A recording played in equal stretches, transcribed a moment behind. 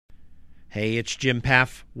Hey, it's Jim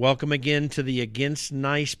Paff. Welcome again to the Against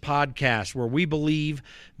Nice podcast, where we believe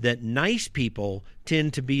that nice people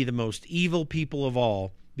tend to be the most evil people of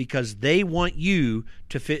all because they want you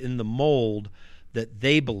to fit in the mold that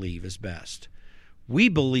they believe is best. We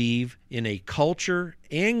believe in a culture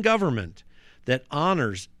and government that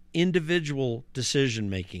honors individual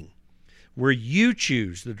decision-making, where you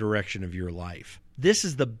choose the direction of your life. This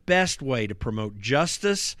is the best way to promote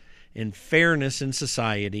justice and fairness in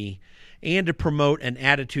society, and to promote an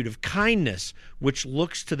attitude of kindness which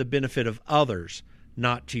looks to the benefit of others,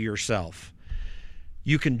 not to yourself.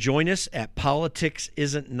 You can join us at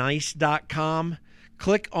politicsisn'tnice.com.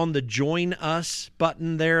 Click on the Join Us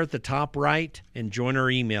button there at the top right and join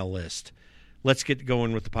our email list. Let's get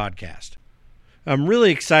going with the podcast. I'm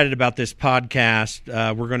really excited about this podcast.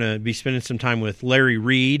 We're going to be spending some time with Larry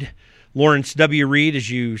Reed, Lawrence W. Reed,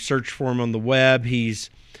 as you search for him on the web.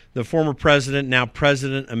 He's the former president, now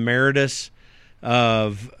president emeritus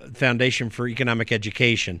of Foundation for Economic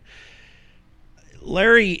Education.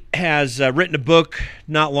 Larry has written a book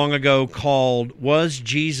not long ago called Was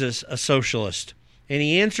Jesus a Socialist? And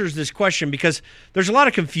he answers this question because there's a lot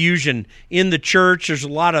of confusion in the church.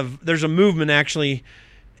 There's a movement actually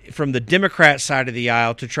from the Democrat side of the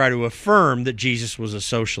aisle to try to affirm that Jesus was a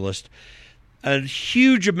socialist. A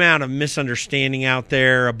huge amount of misunderstanding out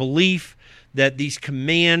there, a belief that these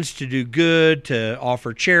commands to do good, to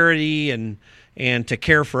offer charity, and to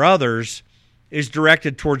care for others is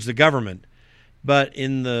directed towards the government. But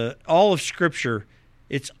in all of Scripture,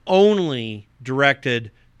 it's only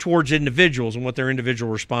directed towards individuals and what their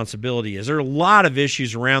individual responsibility is. There are a lot of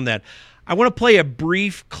issues around that. I want to play a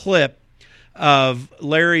brief clip of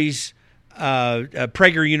Larry's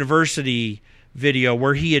Prager University video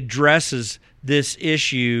where he addresses this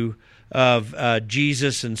issue of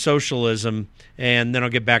Jesus and socialism, and then I'll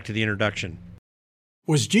get back to the introduction.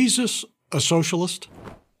 Was Jesus a socialist?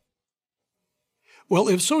 Well,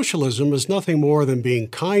 if socialism is nothing more than being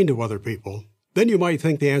kind to other people, then you might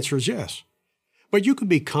think the answer is yes. But you can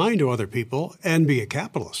be kind to other people and be a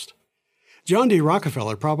capitalist. John D.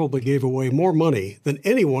 Rockefeller probably gave away more money than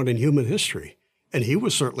anyone in human history, and he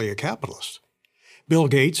was certainly a capitalist. Bill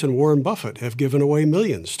Gates and Warren Buffett have given away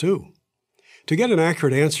millions, too. To get an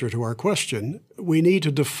accurate answer to our question, we need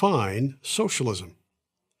to define socialism.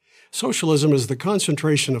 Socialism is the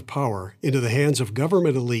concentration of power into the hands of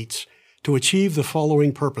government elites to achieve the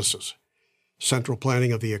following purposes: central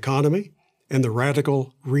planning of the economy and the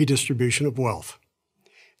radical redistribution of wealth.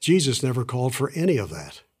 Jesus never called for any of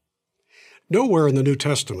that. Nowhere in the New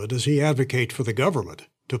Testament does he advocate for the government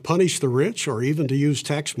to punish the rich or even to use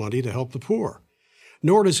tax money to help the poor.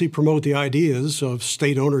 Nor does he promote the ideas of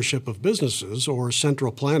state ownership of businesses or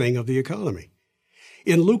central planning of the economy.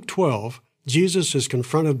 In Luke 12, Jesus is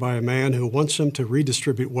confronted by a man who wants him to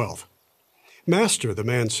redistribute wealth. "Master," the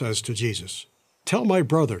man says to Jesus, "tell my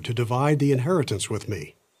brother to divide the inheritance with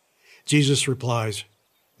me." Jesus replies,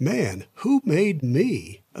 "Man, who made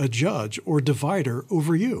me a judge or divider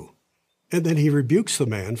over you?" And then he rebukes the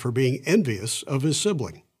man for being envious of his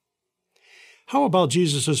sibling. How about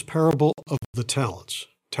Jesus' parable of the talents?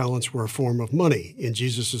 Talents were a form of money in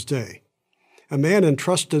Jesus' day. A man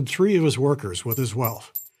entrusted 3 of his workers with his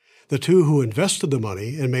wealth. The 2 who invested the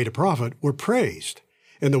money and made a profit were praised,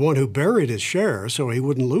 and the one who buried his share so he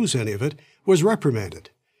wouldn't lose any of it was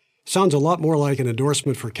reprimanded. Sounds a lot more like an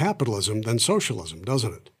endorsement for capitalism than socialism,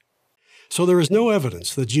 doesn't it? So there is no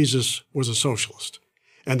evidence that Jesus was a socialist,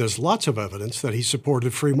 and there's lots of evidence that he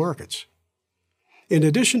supported free markets. In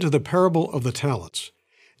addition to the parable of the talents,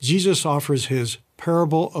 Jesus offers his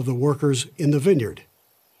parable of the workers in the vineyard.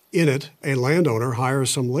 In it, a landowner hires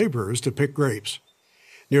some laborers to pick grapes.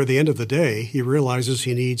 Near the end of the day, he realizes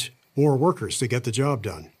he needs more workers to get the job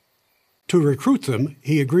done. To recruit them,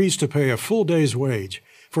 he agrees to pay a full day's wage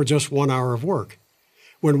for just 1 hour of work.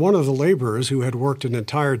 When one of the laborers who had worked an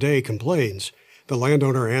entire day complains, the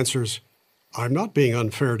landowner answers, "I'm not being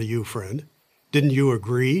unfair to you, friend. Didn't you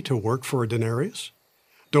agree to work for a denarius?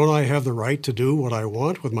 Don't I have the right to do what I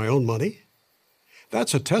want with my own money?"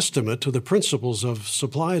 That's a testament to the principles of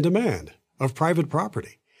supply and demand, of private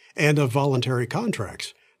property, and of voluntary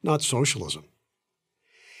contracts, not socialism.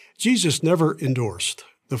 Jesus never endorsed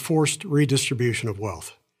the forced redistribution of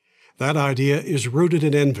wealth. That idea is rooted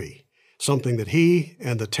in envy, something that he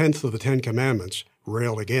and the 10th of the 10 Commandments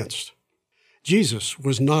railed against. Jesus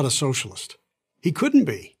was not a socialist. He couldn't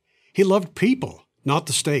be. He loved people, not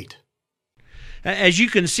the state. As you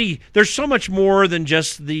can see, there's so much more than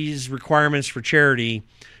just these requirements for charity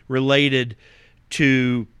related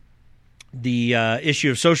to the issue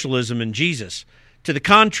of socialism and Jesus. To the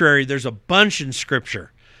contrary, there's a bunch in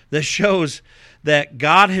Scripture that shows that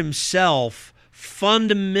God himself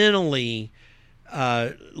fundamentally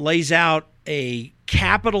lays out a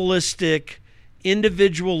capitalistic,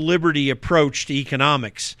 individual liberty approach to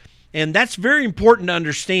economics. And that's very important to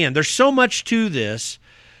understand. There's so much to this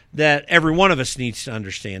that every one of us needs to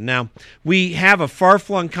understand. Now, we have a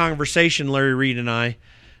far-flung conversation, Larry Reed and I,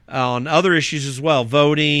 on other issues as well,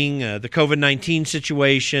 voting, the COVID-19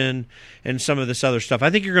 situation, and some of this other stuff. I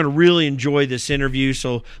think you're going to really enjoy this interview,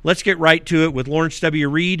 so let's get right to it with Lawrence W.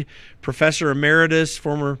 Reed, Professor Emeritus,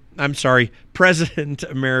 President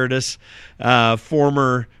Emeritus,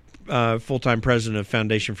 former full-time President of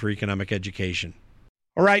Foundation for Economic Education.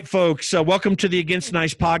 All right, folks, welcome to the Against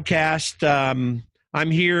Nice podcast.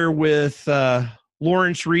 I'm here with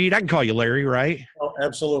Lawrence Reed. I can call you Larry, right? Oh,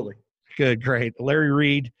 absolutely. Good, great. Larry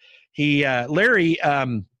Reed. Larry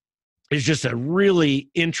is just a really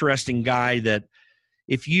interesting guy that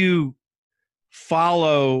if you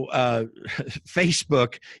follow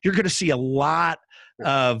Facebook, you're going to see a lot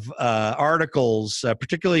of articles,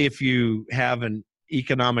 particularly if you have an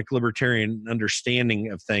economic libertarian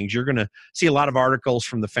understanding of things. You're going to see a lot of articles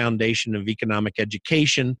from the Foundation of Economic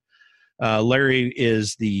Education. Larry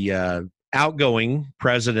is the outgoing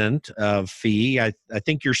president of FEE. I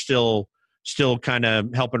think you're still kind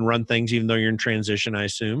of helping run things, even though you're in transition, I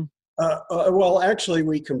assume. Well, actually,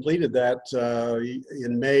 we completed that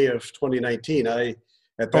in May of 2019. At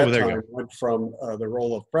that time, went from the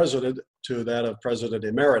role of president to that of president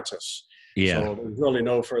emeritus. Yeah. So there's really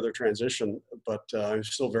no further transition, but I'm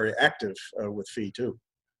still very active with FEE too.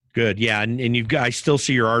 Good. Yeah. And I still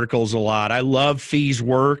see your articles a lot. I love FEE's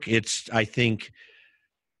work. It's, I think,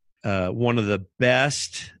 one of the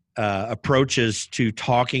best approaches to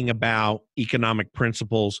talking about economic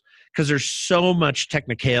principles, because there's so much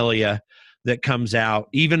technicalia that comes out,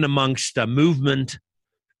 even amongst movement,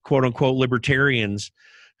 quote unquote, libertarians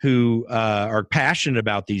who are passionate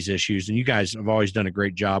about these issues. And you guys have always done a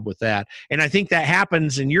great job with that. And I think that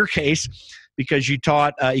happens in your case because you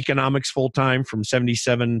taught economics full-time from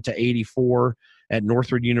 77 to 84 at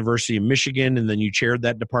Northwood University of Michigan, and then you chaired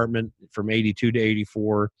that department from 82 to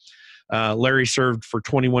 84. Larry served for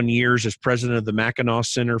 21 years as president of the Mackinac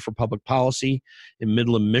Center for Public Policy in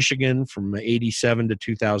Midland, Michigan from 87 to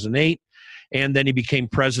 2008. And then he became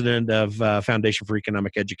president of Foundation for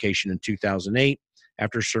Economic Education in 2008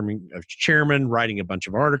 after serving as chairman, writing a bunch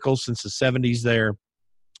of articles since the 70s there.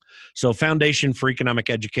 So Foundation for Economic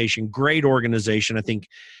Education, great organization. I think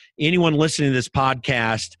anyone listening to this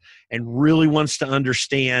podcast and really wants to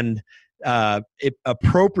understand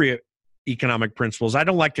appropriate economic principles. I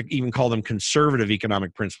don't like to even call them conservative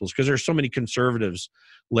economic principles because there's so many conservatives,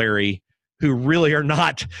 Larry, who really are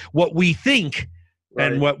not what we think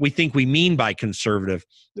and what we think we mean by conservative.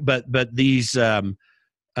 But these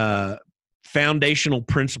foundational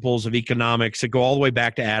principles of economics that go all the way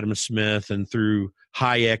back to Adam Smith and through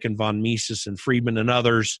Hayek and von Mises and Friedman and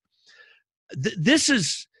others. This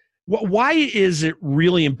is why is it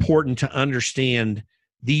really important to understand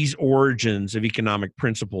these origins of economic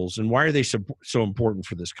principles, and why are they so important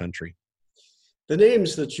for this country? The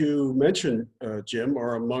names that you mentioned, Jim,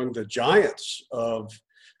 are among the giants of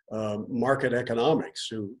market economics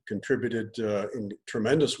who contributed in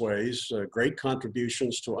tremendous ways, great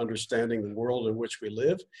contributions to understanding the world in which we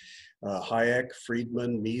live. Hayek,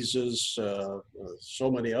 Friedman, Mises,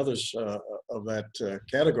 so many others of that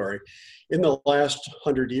category. In the last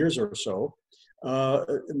 100 years or so,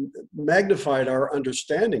 magnified our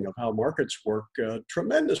understanding of how markets work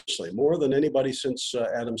tremendously, more than anybody since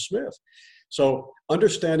Adam Smith. So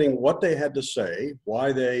understanding what they had to say,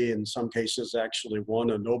 why they, in some cases, actually won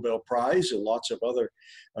a Nobel Prize and lots of other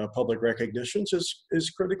public recognitions is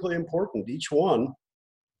critically important. Each one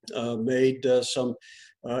made some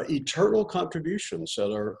eternal contributions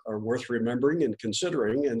that are worth remembering and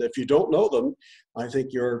considering. And if you don't know them, I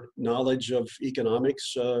think your knowledge of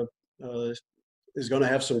economics is going to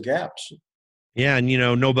have some gaps. Yeah, and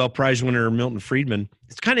Nobel Prize winner Milton Friedman.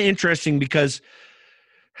 It's kind of interesting because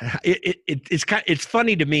it's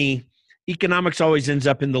funny to me. Economics always ends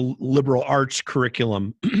up in the liberal arts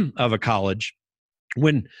curriculum of a college,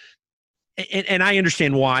 and I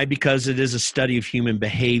understand why, because it is a study of human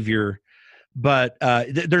behavior. But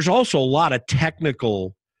there's also a lot of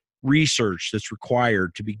technical research that's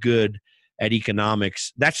required to be good at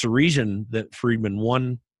economics. That's the reason that Friedman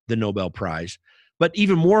won the Nobel Prize. But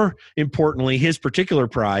even more importantly, his particular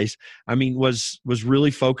prize, was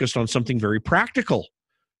really focused on something very practical,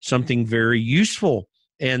 something very useful.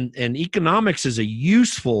 And economics is a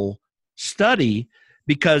useful study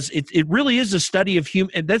because it really is a study of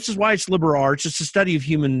human, and this is why it's liberal arts. It's a study of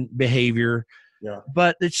human behavior, Yeah.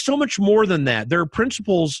 But it's so much more than that. There are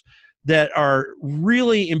principles that are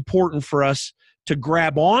really important for us to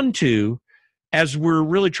grab onto as we're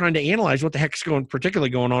really trying to analyze what the heck's particularly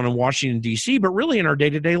going on in Washington, D.C., but really in our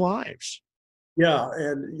day-to-day lives. Yeah,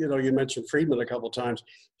 and you mentioned Friedman a couple of times.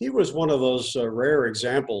 He was one of those rare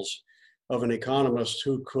examples of an economist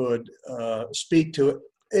who could speak to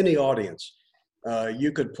any audience.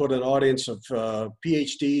 You could put an audience of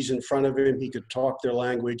PhDs in front of him. He could talk their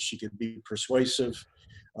language. He could be persuasive.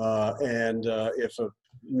 And if a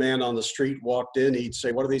man on the street walked in, he'd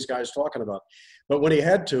say, "What are these guys talking about?" But when he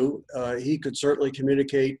had to, he could certainly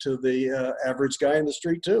communicate to the average guy in the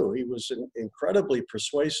street too. He was incredibly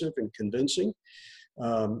persuasive and convincing,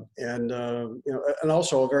 and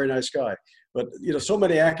also a very nice guy. But so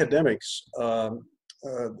many academics,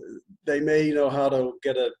 they may know how to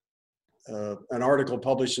get an article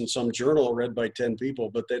published in some journal read by 10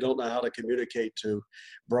 people, but they don't know how to communicate to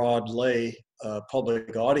broad lay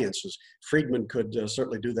public audiences. Friedman could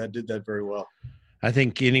certainly did that very well. I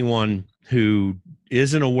think anyone who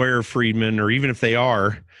isn't aware of Friedman, or even if they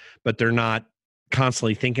are, but they're not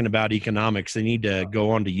constantly thinking about economics, they need to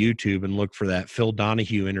go onto YouTube and look for that Phil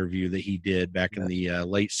Donahue interview that he did back in the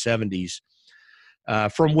late 70s.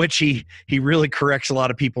 From which he really corrects a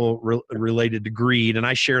lot of people related to greed. And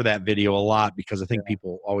I share that video a lot because I think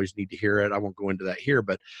people always need to hear it. I won't go into that here,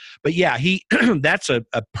 but yeah, that's a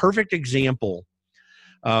perfect example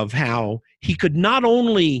of how he could not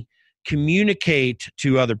only communicate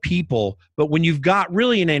to other people, but when you've got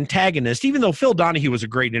really an antagonist, even though Phil Donahue was a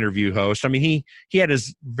great interview host, I mean, he had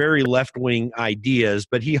his very left-wing ideas,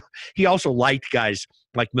 but he also liked guys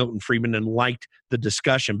like Milton Friedman and liked the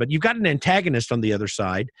discussion. But you've got an antagonist on the other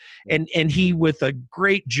side, and he, with a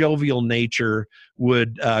great jovial nature,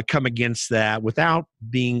 would come against that without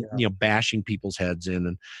being, bashing people's heads in.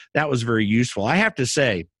 And that was very useful. I have to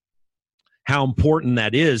say how important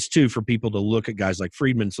that is, too, for people to look at guys like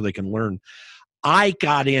Friedman so they can learn. I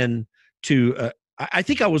got into, I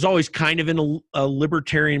think I was always kind of in a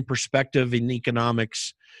libertarian perspective in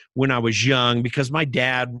economics when I was young, because my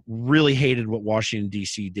dad really hated what Washington,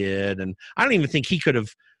 D.C. did. And I don't even think he could have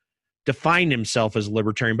defined himself as a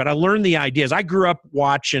libertarian, but I learned the ideas. I grew up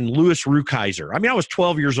watching Louis Rukeyser. I mean, I was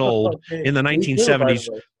 12 years old in the 1970s.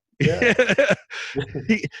 Yeah.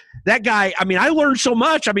 That guy, I mean, I learned so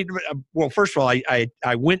much. I mean, well, first of all,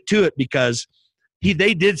 I went to it because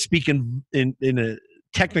they did speak in a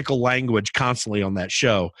technical language constantly on that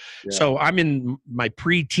show. Yeah. So I'm in my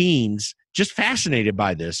pre-teens, just fascinated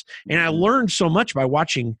by this. And I learned so much by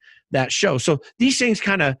watching that show. So these things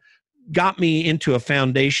kind of got me into a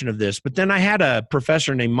foundation of this. But then I had a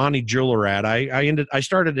professor named Monty Jullarat. I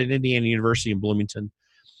started at Indiana University in Bloomington.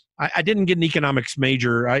 I didn't get an economics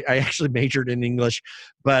major. I actually majored in English,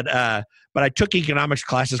 but I took economics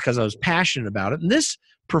classes because I was passionate about it. And this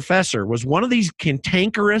professor was one of these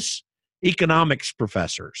cantankerous economics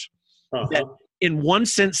professors that in one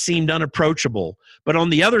sense seemed unapproachable, but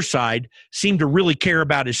on the other side seemed to really care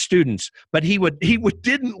about his students. But he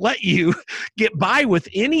didn't let you get by with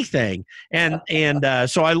anything. And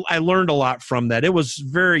so I learned a lot from that. It was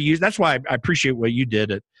very useful. That's why I appreciate what you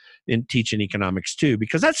did in teaching economics too,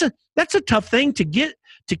 because that's a tough thing to get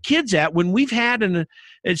to kids at when we've had,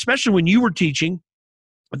 especially when you were teaching,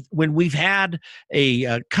 when we've had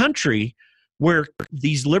a country where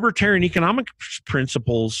these libertarian economic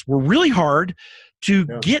principles were really hard to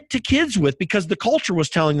get to kids with because the culture was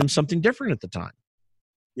telling them something different at the time.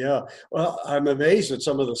 Yeah, well, I'm amazed at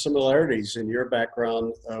some of the similarities in your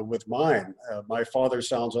background with mine. My father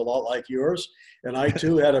sounds a lot like yours, and I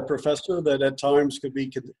too had a professor that at times could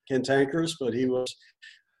be cantankerous, but he was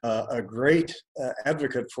a great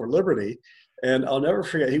advocate for liberty. And I'll never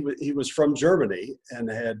forget, he was from Germany and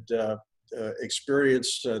had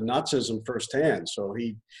experienced Nazism firsthand. So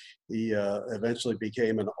he eventually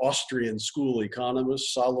became an Austrian school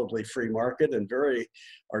economist, solidly free market and very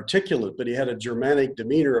articulate, but he had a Germanic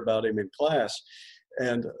demeanor about him in class.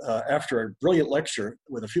 And after a brilliant lecture,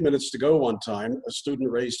 with a few minutes to go one time, a student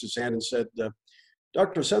raised his hand and said,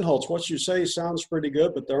 "Dr. Senholz, what you say sounds pretty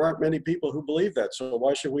good, but there aren't many people who believe that, so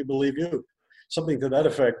why should we believe you?" Something to that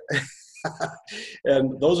effect.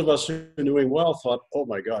 And those of us who knew him well thought, "Oh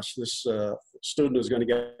my gosh, this student is going to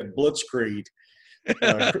get blitzkrieg."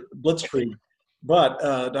 But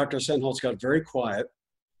Dr. Senholz got very quiet,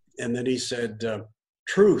 and then he said,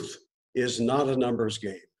 "Truth is not a numbers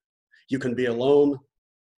game. You can be alone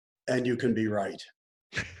and you can be right."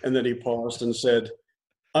 And then he paused and said,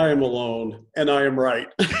 "I am alone and I am right."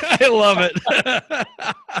 I love it.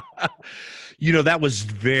 That was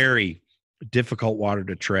very difficult water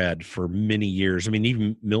to tread for many years. I mean,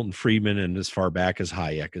 even Milton Friedman and as far back as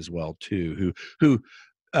Hayek as well, too, who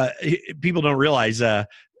people don't realize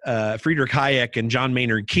Friedrich Hayek and John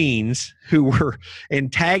Maynard Keynes, who were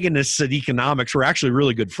antagonists at economics, were actually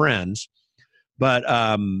really good friends. But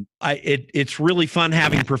it's really fun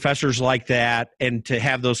having professors like that and to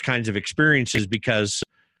have those kinds of experiences because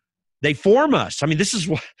they form us. I mean, this is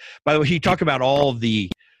what, by the way, you talk about all of the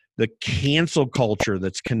cancel culture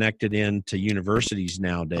that's connected into universities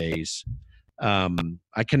nowadays.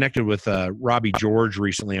 I connected with Robbie George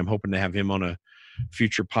recently. I'm hoping to have him on a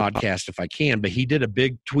future podcast if I can, but he did a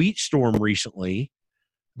big tweet storm recently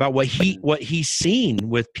about what he's seen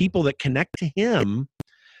with people that connect to him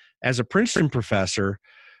as a Princeton professor,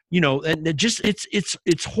 and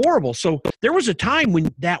it's horrible. So there was a time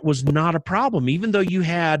when that was not a problem, even though you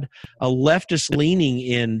had a leftist leaning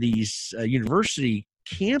in these university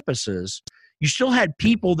campuses, you still had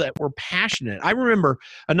people that were passionate. I remember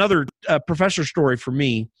another professor story for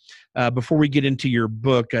me before we get into your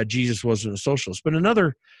book, Jesus Wasn't a Socialist, but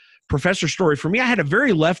another professor story for me. I had a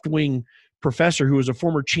very left-wing professor who was a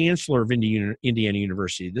former chancellor of Indiana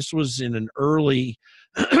University. This was in an early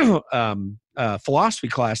philosophy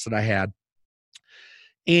class that I had.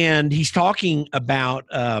 And he's talking about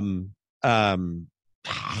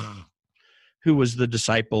who was the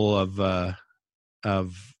disciple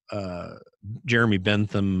of Jeremy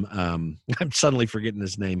Bentham. I'm suddenly forgetting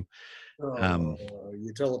his name.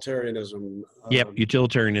 Utilitarianism. Yep,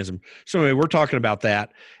 utilitarianism. So anyway, we're talking about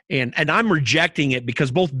that, and I'm rejecting it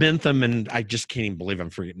because both Bentham and I just can't even believe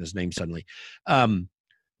I'm forgetting his name suddenly,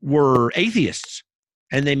 were atheists,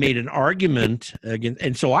 and they made an argument again,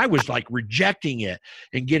 and so I was like rejecting it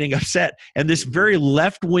and getting upset. And this very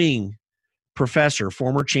left-wing professor,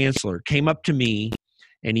 former chancellor, came up to me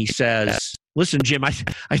and he says, "Listen, Jim, I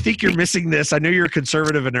think you're missing this. I know you're a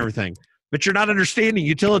conservative and everything, but you're not understanding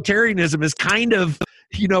utilitarianism is kind of,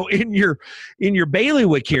 in your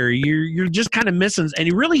bailiwick here. You're just kind of missing." And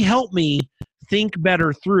he really helped me think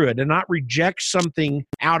better through it and not reject something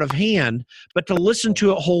out of hand, but to listen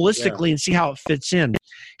to it holistically and see how it fits in.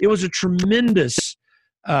 It was a tremendous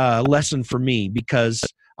lesson for me because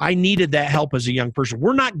I needed that help as a young person.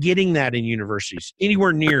 We're not getting that in universities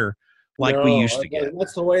anywhere near like we used to get.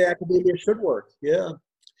 That's the way academia should work. Yeah.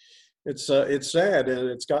 It's sad, and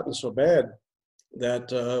it's gotten so bad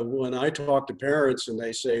that when I talk to parents and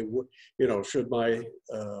they say, should my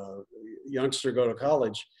youngster go to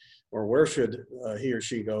college, or where should he or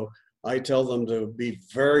she go, I tell them to be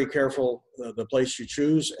very careful the place you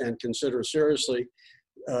choose and consider seriously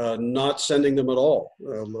not sending them at all.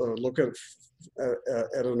 Look at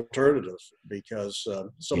an alternative, because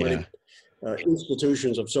so many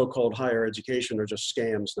institutions of so-called higher education are just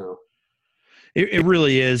scams now. It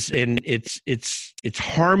really is, and it's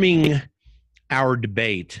harming our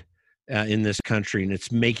debate in this country, and it's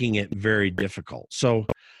making it very difficult. So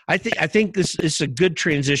I think this is a good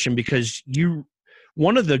transition because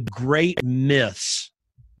one of the great myths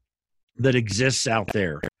that exists out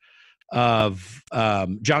there of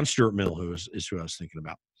John Stuart Mill, who is who I was thinking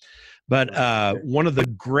about, but one of the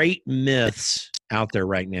great myths out there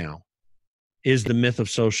right now is the myth of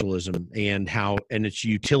socialism and its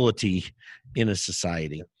utility in a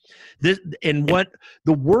society. What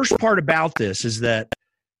the worst part about this is that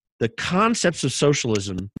the concepts of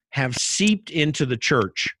socialism have seeped into the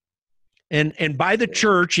church, and by the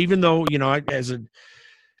church, even though as an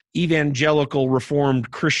evangelical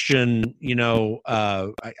Reformed Christian,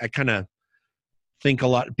 I kind of think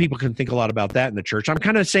people can think a lot about that in the church. I'm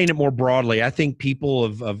kind of saying it more broadly. I think people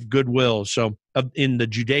of goodwill, in the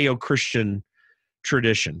Judeo-Christian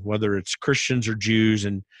tradition, whether it's Christians or Jews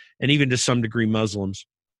and even to some degree Muslims,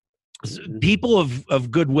 people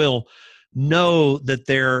of goodwill know that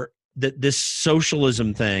this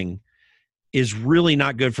socialism thing is really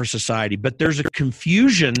not good for society. But there's a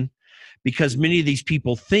confusion because many of these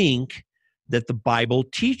people think that the Bible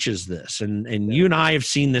teaches this, and you and I have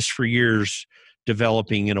seen this for years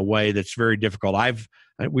developing in a way that's very difficult.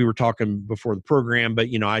 We were talking before the program, but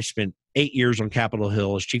I spent 8 years on Capitol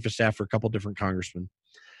Hill as chief of staff for a couple different congressmen.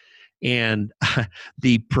 And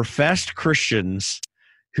the professed Christians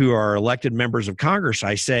who are elected members of Congress,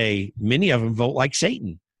 I say many of them vote like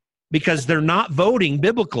Satan because they're not voting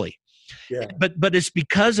biblically. Yeah. But it's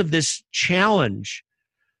because of this challenge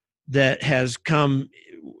that has come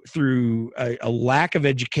through a lack of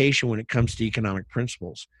education when it comes to economic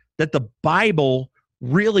principles, that the Bible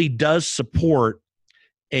really does support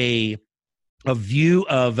a view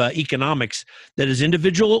of economics that is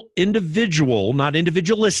individual, not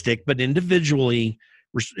individualistic, but individually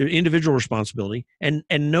individual responsibility, and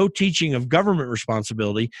no teaching of government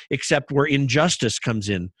responsibility, except where injustice comes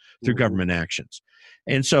in through government actions.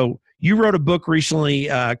 And so you wrote a book recently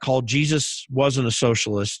called Jesus Wasn't a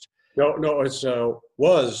Socialist. No, it's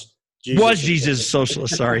was Was Jesus a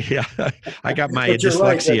socialist? Sorry. Yeah. I got my but you're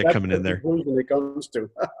dyslexia right, that's coming the in there. conclusion it comes to.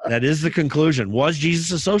 That is the conclusion. Was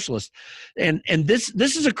Jesus a socialist? And this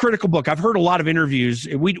is a critical book. I've heard a lot of interviews.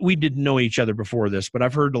 We didn't know each other before this, but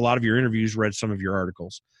I've heard a lot of your interviews, read some of your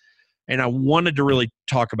articles. And I wanted to really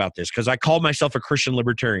talk about this because I call myself a Christian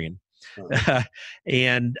libertarian.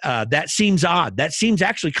 And that seems odd. That seems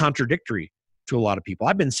actually contradictory to a lot of people.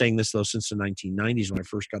 I've been saying this, though, since the 1990s when I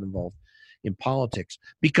first got involved in politics,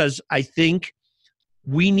 because I think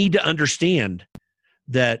we need to understand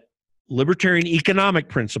that libertarian economic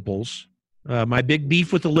principles, my big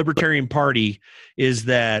beef with the Libertarian Party is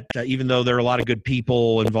that even though there are a lot of good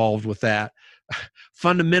people involved with that,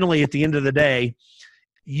 fundamentally at the end of the day,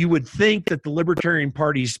 you would think that the Libertarian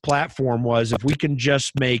Party's platform was, if we can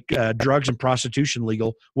just make drugs and prostitution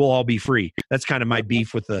legal, we'll all be free. That's kind of my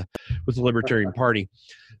beef with the Libertarian Party.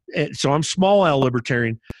 And so I'm small L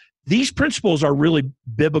libertarian. These principles are really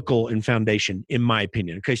biblical in foundation, in my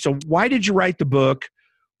opinion. Okay, so why did you write the book?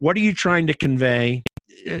 What are you trying to convey?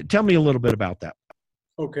 Tell me a little bit about that.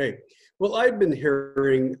 Okay. Well, I've been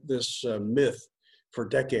hearing this myth for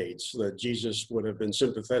decades that Jesus would have been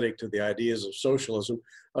sympathetic to the ideas of socialism.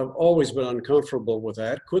 I've always been uncomfortable with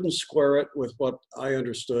that, couldn't square it with what I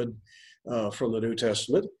understood from the New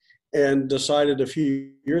Testament, and decided a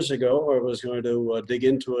few years ago I was going to dig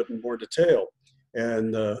into it in more detail.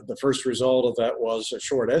 And the first result of that was a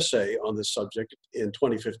short essay on this subject in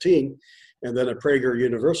 2015, and then a Prager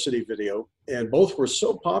University video. And both were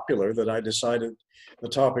so popular that I decided the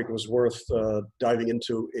topic was worth diving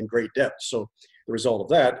into in great depth. So the result of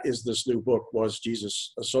that is this new book, Was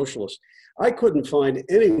Jesus a Socialist? I couldn't find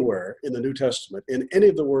anywhere in the New Testament, in any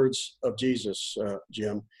of the words of Jesus,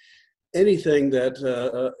 Jim, anything that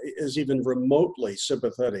is even remotely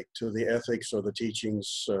sympathetic to the ethics or the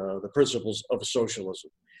teachings, the principles of socialism.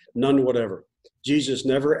 None whatever. Jesus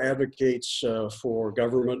never advocates for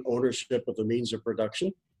government ownership of the means of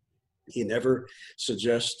production. He never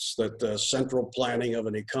suggests that the central planning of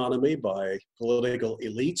an economy by political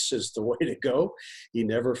elites is the way to go. He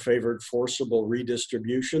never favored forcible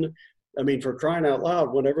redistribution. I mean, for crying out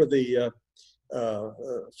loud, whenever the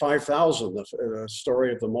 5,000, the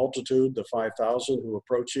story of the multitude, the 5,000 who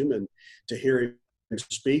approach him and to hear him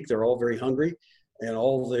speak, they're all very hungry, and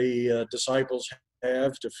all the disciples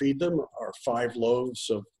have to feed them are 5 loaves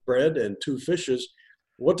of bread and 2 fishes.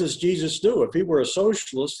 What does Jesus do? If he were a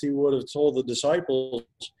socialist, he would have told the disciples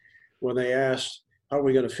when they asked, how are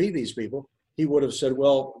we going to feed these people? He would have said,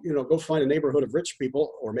 well, go find a neighborhood of rich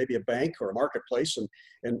people, or maybe a bank or a marketplace,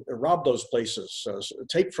 and rob those places,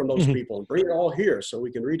 take from those people and bring it all here so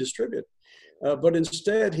we can redistribute. But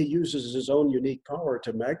instead, he uses his own unique power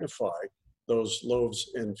to magnify those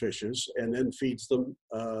loaves and fishes, and then feeds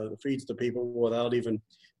the people without even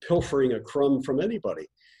pilfering a crumb from anybody.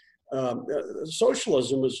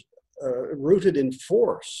 Socialism is rooted in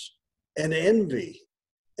force and envy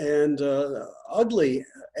and ugly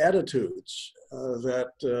attitudes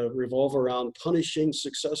that revolve around punishing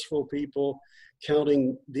successful people,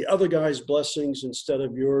 counting the other guy's blessings instead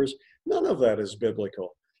of yours. None of that is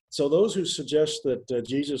biblical. So those who suggest that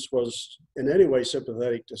Jesus was in any way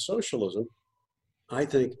sympathetic to socialism, I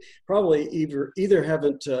think probably either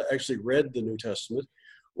haven't actually read the New Testament,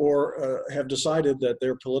 or have decided that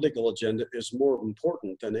their political agenda is more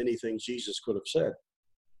important than anything Jesus could have said.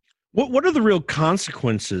 What are the real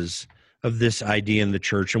consequences of this idea in the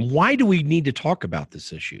church, and why do we need to talk about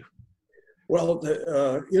this issue? Well,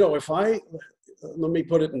 let me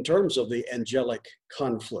put it in terms of the angelic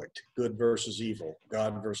conflict, good versus evil,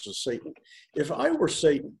 God versus Satan. If I were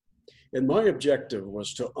Satan, and my objective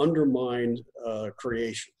was to undermine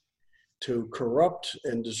creation, to corrupt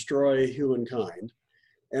and destroy humankind,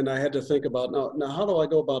 and I had to think about, now how do I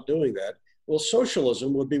go about doing that? Well,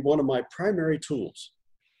 socialism would be one of my primary tools.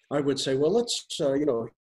 I would say, well, let's,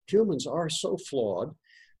 humans are so flawed,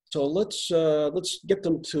 so let's get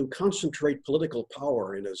them to concentrate political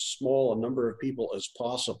power in as small a number of people as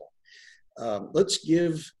possible. Let's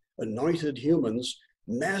give anointed humans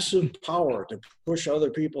massive power to push other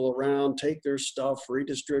people around, take their stuff,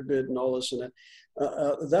 redistribute, and all this and that.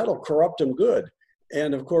 That'll corrupt them good.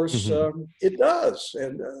 And of course, it does.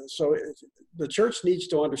 And so the church needs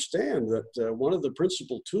to understand that one of the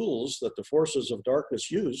principal tools that the forces of darkness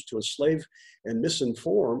use to enslave and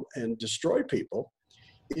misinform and destroy people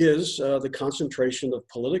is the concentration of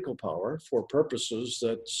political power for purposes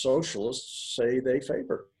that socialists say they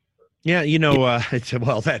favor. Yeah,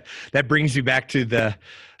 that brings me back to the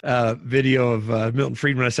video of Milton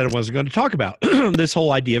Friedman I said I wasn't going to talk about, this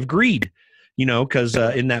whole idea of greed, because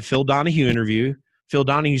in that Phil Donahue interview, Phil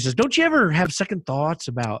Donahue says, don't you ever have second thoughts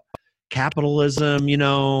about capitalism,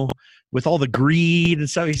 with all the greed and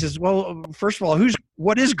stuff? He says, well, first of all,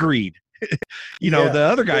 what is greed? The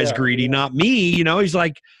other guy's greedy, not me. He's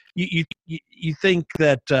like, you think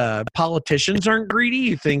that politicians aren't greedy?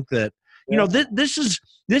 You think that, this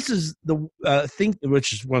is the thing,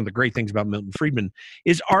 which is one of the great things about Milton Friedman,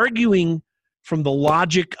 is arguing from the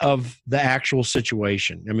logic of the actual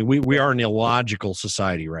situation. I mean, we are an illogical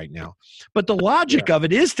society right now, but the logic of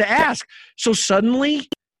it is to ask. So suddenly,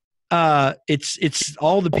 it's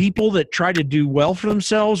all the people that try to do well for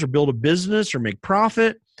themselves or build a business or make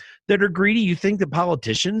profit that are greedy. You think that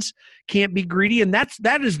politicians can't be greedy, and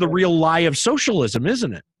that is the real lie of socialism,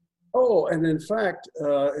 isn't it? Oh, and in fact,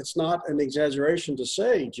 it's not an exaggeration to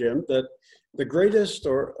say, Jim, that the greatest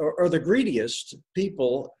or the greediest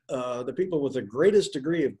people, the people with the greatest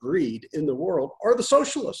degree of greed in the world are the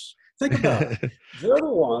socialists. Think about it. They're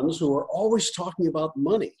the ones who are always talking about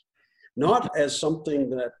money, not as something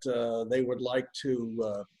that they would like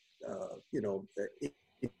to,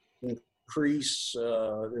 increase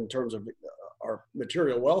in terms of our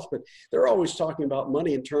material wealth, but they're always talking about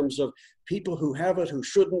money in terms of people who have it, who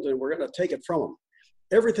shouldn't, and we're going to take it from them.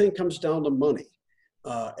 Everything comes down to money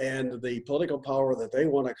and the political power that they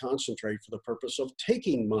want to concentrate for the purpose of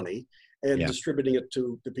taking money and distributing it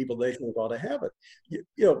to the people they think ought to have it.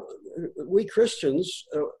 We Christians,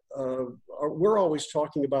 we're always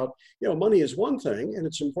talking about, money is one thing, and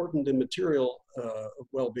it's important in material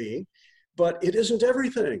well-being, but it isn't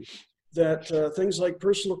everything. That things like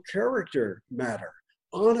personal character matter,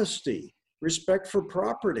 honesty, respect for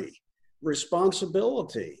property,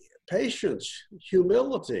 responsibility, patience,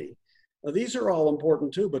 humility. These are all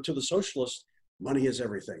important too, but to the socialists, money is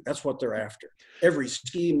everything. That's what they're after. Every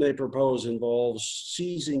scheme they propose involves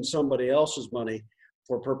seizing somebody else's money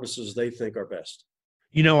for purposes they think are best.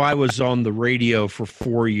 I was on the radio for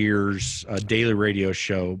 4 years, a daily radio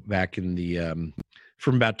show back in the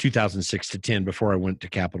from about 2006 to 10 before I went to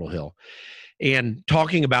Capitol Hill. And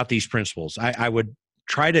talking about these principles, I would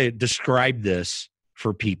try to describe this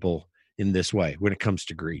for people in this way when it comes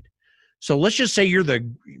to greed. So let's just say you're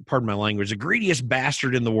pardon my language, the greediest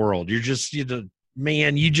bastard in the world. You just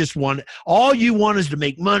want, all you want is to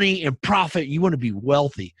make money and profit. You want to be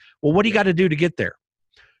wealthy. Well, what do you got to do to get there?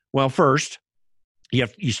 Well, first,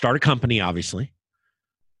 you start a company, obviously.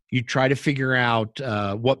 You try to figure out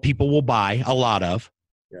what people will buy a lot of,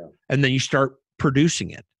 and then you start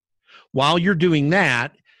producing it. While you're doing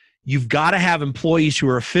that, you've got to have employees who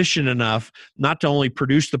are efficient enough not to only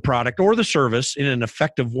produce the product or the service in an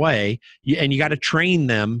effective way, and you got to train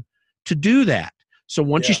them to do that. So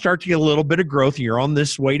once you start to get a little bit of growth and you're on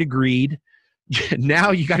this way to greed,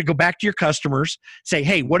 now you got to go back to your customers, say,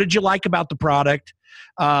 hey, what did you like about the product?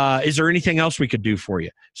 Is there anything else we could do for you?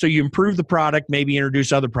 So you improve the product, maybe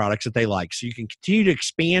introduce other products that they like, so you can continue to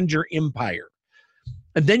expand your empire.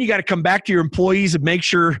 And then you got to come back to your employees and make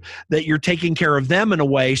sure that you're taking care of them in a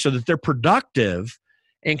way so that they're productive,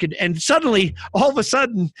 and suddenly, all of a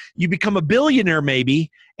sudden, you become a billionaire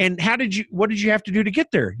maybe. And what did you have to do to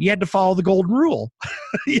get there? You had to follow the golden rule.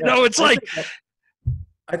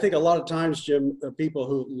 I think a lot of times, Jim, people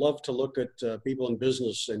who love to look at people in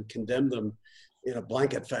business and condemn them in a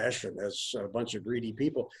blanket fashion as a bunch of greedy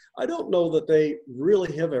people, I don't know that they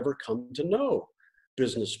really have ever come to know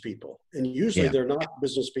business people. And usually they're not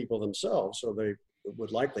business people themselves, so they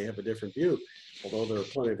would likely have a different view, although there are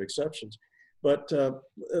plenty of exceptions. But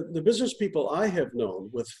the business people I have known,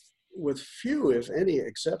 with few, if any,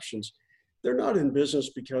 exceptions, they're not in business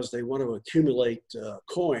because they want to accumulate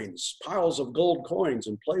coins, piles of gold coins,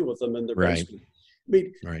 and play with them in their basement. I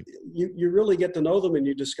mean, you really get to know them and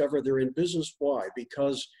you discover they're in business. Why?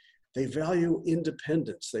 Because they value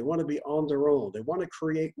independence. They want to be on their own. They want to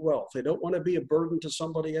create wealth. They don't want to be a burden to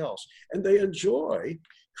somebody else. And they enjoy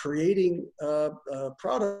creating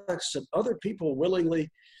products that other people willingly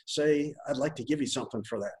say, I'd like to give you something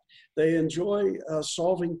for that. They enjoy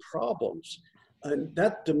solving problems. And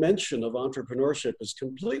that dimension of entrepreneurship is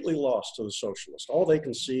completely lost to the socialist. All they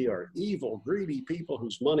can see are evil, greedy people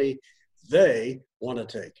whose money they want to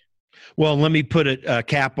take. Well, let me put a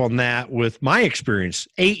cap on that with my experience.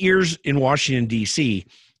 8 years in Washington, D.C.,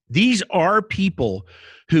 these are people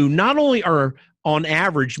who not only are on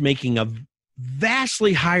average making a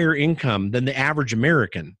vastly higher income than the average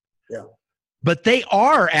American, but they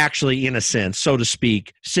are actually, in a sense, so to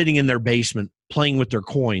speak, sitting in their basement playing with their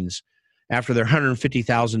coins after their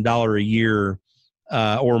 $150,000 a year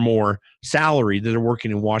or more salary that are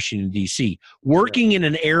working in Washington, D.C., working in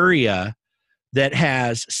an area that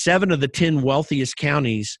has 7 of the 10 wealthiest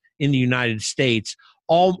counties in the United States,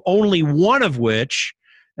 only one of which,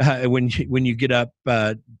 when you get up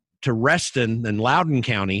to Reston and Loudoun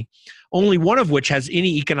County, only one of which has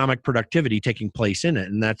any economic productivity taking place in it.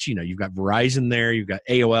 And that's, you've got Verizon there, you've got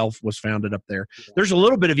AOL was founded up there. There's a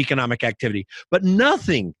little bit of economic activity, but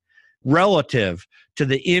nothing relative to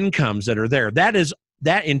the incomes that are there.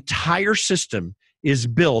 That entire system is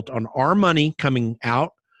built on our money coming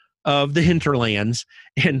out of the hinterlands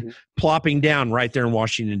and plopping down right there in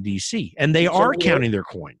Washington, D.C. And they are counting their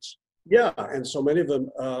coins. Yeah, and so many of them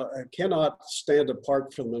cannot stand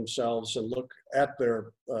apart from themselves and look at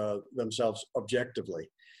themselves objectively.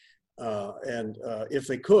 And if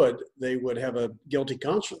they could, they would have a guilty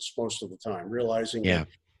conscience most of the time, realizing,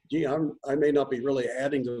 gee, I may not be really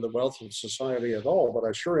adding to the wealth of society at all, but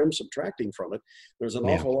I sure am subtracting from it. There's an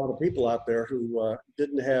awful lot of people out there who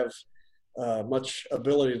didn't have much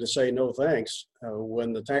ability to say no thanks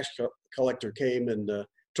when the tax collector came and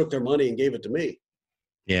took their money and gave it to me.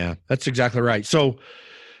 Yeah, that's exactly right. So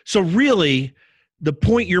really, the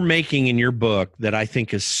point you're making in your book that I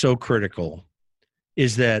think is so critical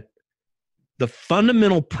is that the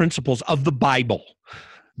fundamental principles of the Bible,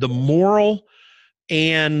 the moral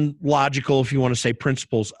and logical, if you want to say,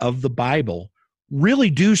 principles of the Bible,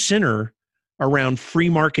 really do center around free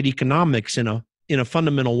market economics in a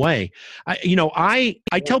fundamental way.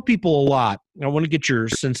 I tell people a lot, I want to get your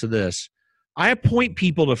sense of this. I point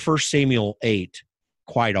people to 1 Samuel 8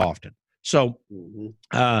 quite often. So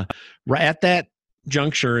right at that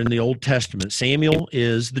juncture in the Old Testament, Samuel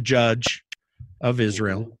is the judge of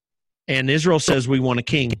Israel, and Israel says, we want a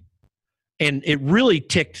king. And it really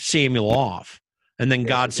ticked Samuel off. And then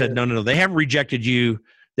God said, no, they haven't rejected you.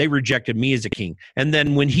 They rejected me as a king. And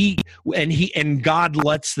then when God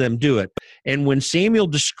lets them do it. And when Samuel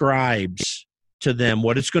describes to them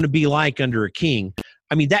what it's going to be like under a king,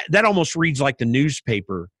 I mean, that almost reads like the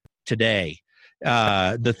newspaper today.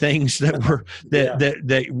 The things that were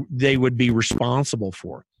that they would be responsible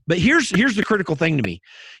for. But here's the critical thing to me.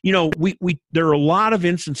 There are a lot of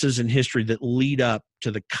instances in history that lead up to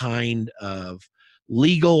the kind of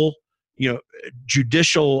legal,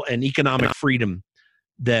 judicial and economic freedom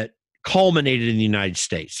that culminated in the United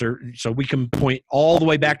States. So we can point all the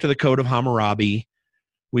way back to the Code of Hammurabi.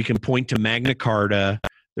 We can point to Magna Carta.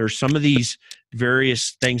 There's some of these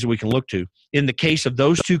various things that we can look to. In the case of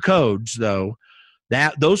those two codes, though,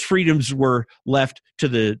 those freedoms were left to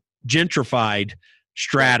the gentrified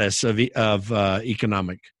stratus of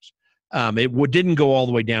economics. It didn't go all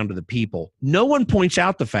the way down to the people. No one points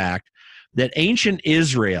out the fact that ancient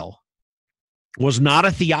Israel was not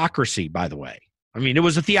a theocracy, by the way. I mean, it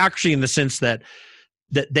was a theocracy in the sense that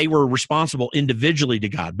they were responsible individually to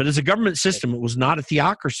God. But as a government system, it was not a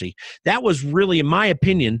theocracy. That was really, in my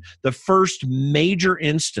opinion, the first major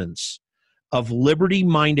instance of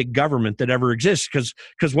liberty-minded government that ever exists.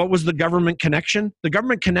 Because what was the government connection? The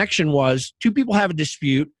government connection was two people have a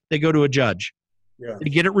dispute, they go to a judge. They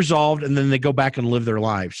get it resolved, and then they go back and live their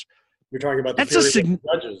lives. You're talking about the period of the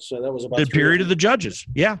judges. So that was about the period of the judges,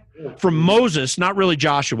 From Moses, not really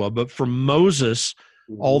Joshua, but from Moses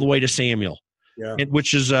all the way to Samuel.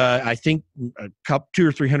 Which is, I think, a 200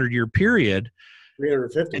 or 300 year period.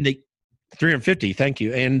 350. And 350, thank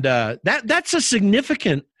you. And that's a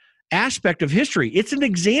significant aspect of history. It's an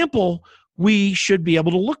example we should be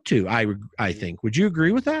able to look to, I think. Would you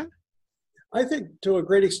agree with that? I think to a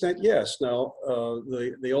great extent, yes. Now,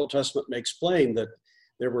 the Old Testament makes plain that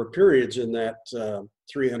there were periods in that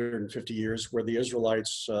 350 years where the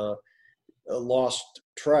Israelites lost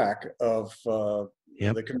track of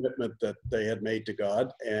the commitment that they had made to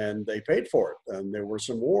God, and they paid for it. And there were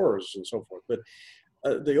some wars and so forth. But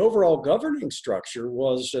the overall governing structure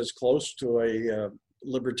was as close to a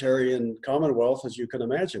libertarian commonwealth as you can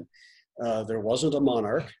imagine. There wasn't a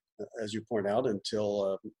monarch, as you point out,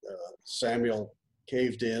 until Samuel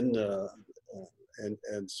caved in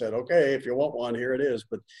and said, okay, if you want one, here it is.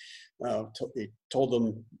 But he told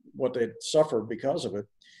them what they'd suffer because of it.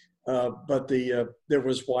 But there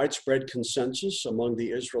was widespread consensus among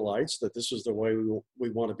the Israelites that this is the way we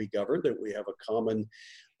want to be governed, that we have a common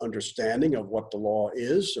understanding of what the law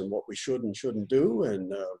is and what we should and shouldn't do,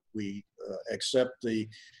 and we accept the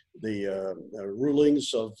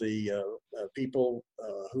rulings of the people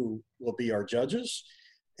who will be our judges,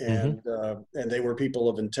 and they were people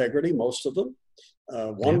of integrity, most of them.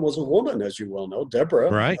 One was a woman, as you well know,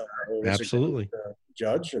 Deborah. Right, was absolutely. a good,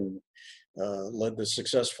 judge and led the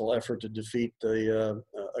successful effort to defeat the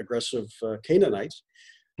aggressive Canaanites.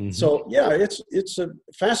 Hmm. So yeah, it's a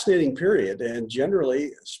fascinating period, and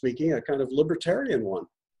generally speaking, a kind of libertarian one.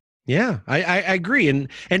 Yeah, I agree.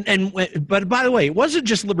 But by the way, it wasn't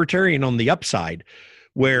just libertarian on the upside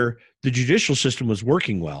where the judicial system was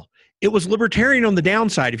working well. It was libertarian on the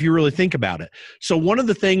downside, if you really think about it. So one of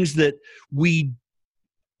the things that we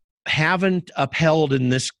haven't upheld in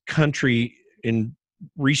this country in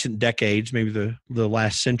recent decades, maybe the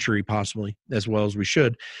last century possibly, as well as we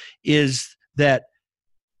should, is that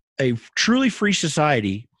a truly free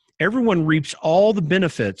society, everyone reaps all the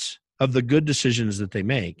benefits of the good decisions that they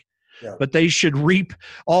make, Yeah. but they should reap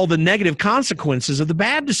all the negative consequences of the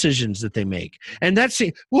bad decisions that they make. And that's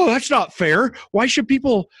not fair. Why should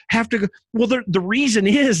people have to go? Well, the reason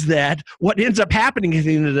is that what ends up happening at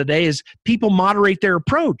the end of the day is people moderate their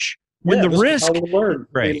approach when Yeah, the this is how risk we learn. is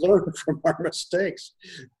great. We learn from our mistakes.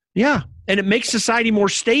 Yeah. And it makes society more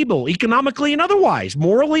stable economically and otherwise,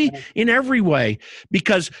 morally, in every way.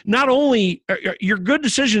 Because not only your good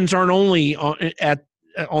decisions aren't only on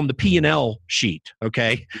the P&L sheet,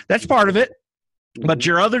 okay? That's part of it. But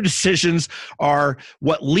your other decisions are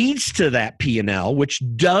what leads to that P&L, which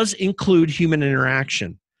does include human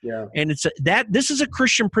interaction. Yeah. And this is a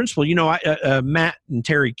Christian principle. You know, Matt and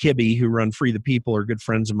Terry Kibbe, who run Free the People, are good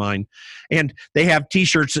friends of mine, and they have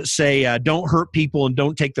T-shirts that say "Don't hurt people and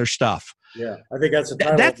don't take their stuff." Yeah, I think that's the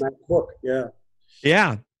title of that book. Yeah,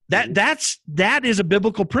 yeah. That is a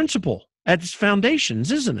biblical principle at its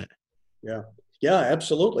foundations, isn't it? Yeah,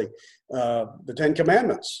 absolutely. The Ten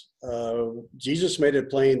Commandments. Jesus made it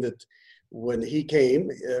plain that when he came,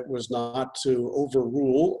 it was not to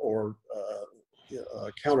overrule or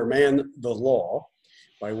countermand the law,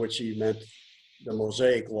 by which he meant the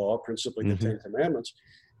Mosaic law, principally the Ten Commandments.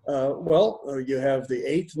 You have the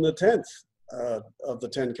 8th and the 10th of the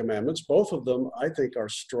Ten Commandments. Both of them, I think, are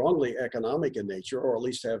strongly economic in nature, or at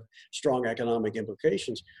least have strong economic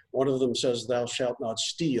implications. One of them says, "Thou shalt not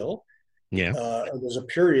steal." Yeah. There's a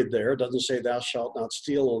period there. It doesn't say "Thou shalt not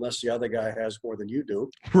steal" unless the other guy has more than you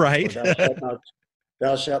do. Right. Or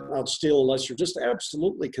thou shalt not steal unless you're just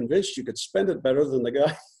absolutely convinced you could spend it better than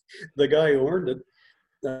the guy who earned it.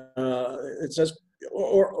 It says,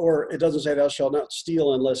 or it doesn't say "Thou shalt not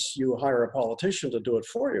steal" unless you hire a politician to do it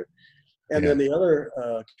for you. And then the other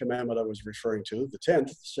commandment I was referring to, the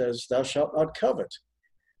 10th, says, "Thou shalt not covet,"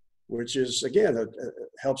 which is, again, it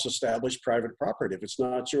helps establish private property. If it's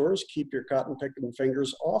not yours, keep your cotton-picking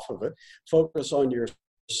fingers off of it. Focus on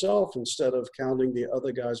yourself instead of counting the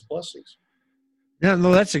other guy's blessings. Yeah,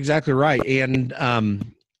 no, that's exactly right. And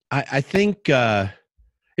I think,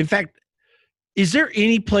 in fact, is there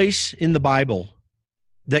any place in the Bible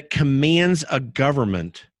that commands a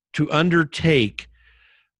government to undertake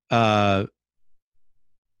an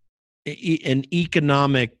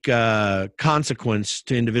economic consequence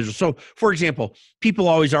to individuals? So, for example, people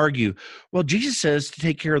always argue, well, Jesus says to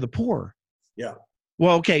take care of the poor. Yeah.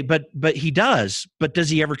 Well, okay, but he does. But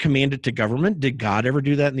does he ever command it to government? Did God ever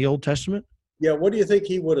do that in the Old Testament? Yeah, what do you think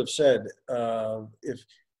he would have said if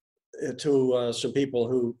to some people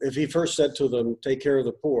who, if he first said to them, "Take care of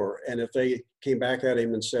the poor," and if they came back at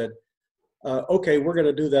him and said, "Okay, we're going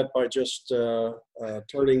to do that by just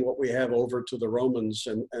turning what we have over to the Romans,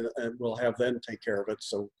 and we'll have them take care of it,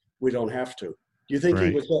 so we don't have to." Do you think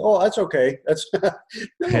he would say, "Oh, that's okay"? That's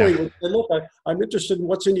no. He would say, "Look, I'm interested in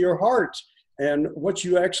what's in your heart, and what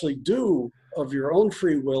you actually do of your own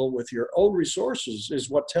free will with your own resources is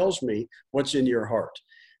what tells me what's in your heart."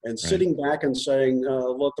 And sitting back and saying,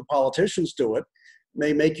 "Let the politicians do it,"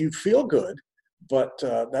 may make you feel good, but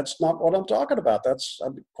that's not what I'm talking about.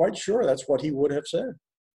 I'm quite sure that's what he would have said.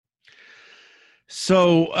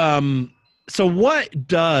 So, what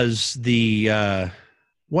does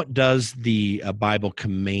the Bible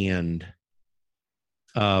command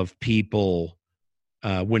of people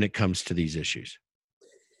when it comes to these issues?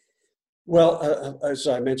 Well, as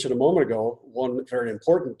I mentioned a moment ago, one very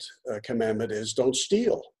important commandment is don't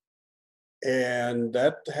steal. And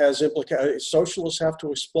that has implications. Socialists have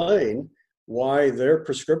to explain why their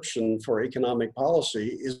prescription for economic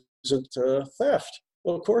policy isn't theft.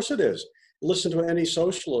 Well, of course it is. Listen to any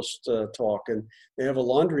socialist talk, and they have a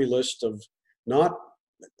laundry list of not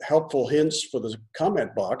helpful hints for the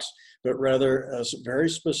comment box, but rather very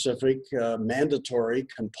specific, mandatory,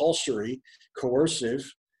 compulsory, coercive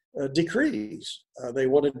decrees. They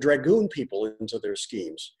want to dragoon people into their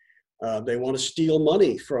schemes. They want to steal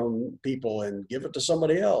money from people and give it to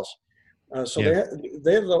somebody else. They're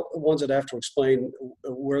the ones that have to explain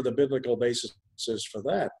where the biblical basis is for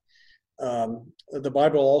that. The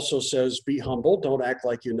Bible also says, "Be humble. Don't act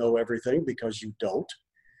like you know everything, because you don't."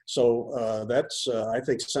 So that's, I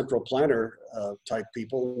think, central planner type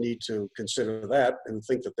people need to consider that and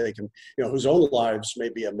think that they can, whose own lives may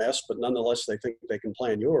be a mess, but nonetheless they think they can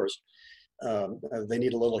plan yours. They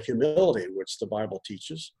need a little humility, which the Bible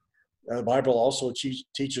teaches. The Bible also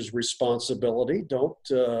teaches responsibility. Don't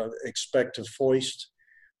expect to foist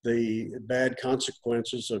the bad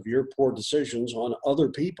consequences of your poor decisions on other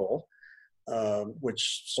people,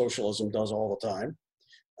 which socialism does all the time.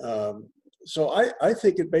 So I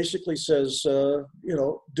think it basically says,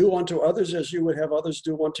 do unto others as you would have others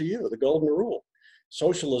do unto you, the golden rule.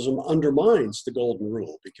 Socialism undermines the golden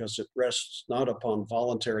rule because it rests not upon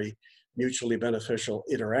voluntary, mutually beneficial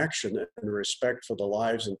interaction and respect for the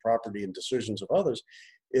lives and property and decisions of others.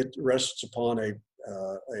 It rests upon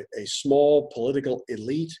a small political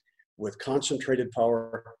elite with concentrated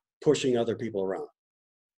power pushing other people around.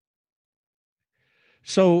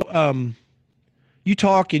 So you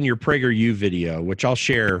talk in your PragerU video, which I'll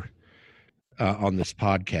share on this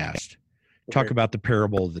podcast, talk about the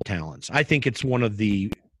parable of the talents. I think it's one of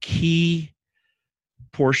the key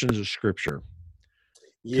portions of Scripture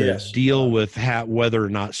to deal with whether or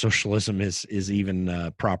not socialism is even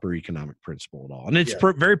a proper economic principle at all. And it's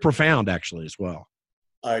very profound, actually, as well.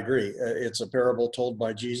 I agree. It's a parable told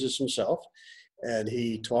by Jesus himself, and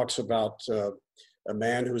he talks about a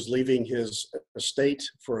man who's leaving his estate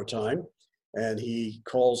for a time, and he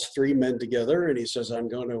calls three men together, and he says, I'm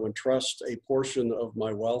going to entrust a portion of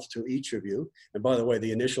my wealth to each of you. And by the way,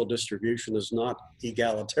 the initial distribution is not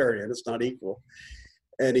egalitarian, it's not equal.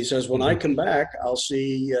 And he says, when I come back, I'll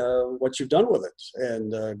see what you've done with it,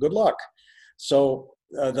 and good luck. So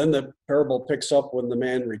then the parable picks up when the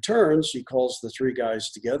man returns. He calls the three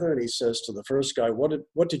guys together, and he says to the first guy,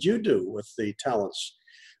 what did you do with the talents,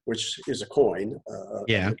 which is a coin,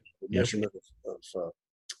 a measurement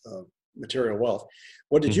of material wealth.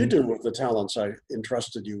 What did you do with the talents I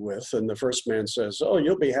entrusted you with? And the first man says, oh,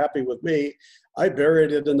 you'll be happy with me. I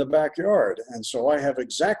buried it in the backyard, and so I have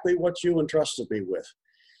exactly what you entrusted me with.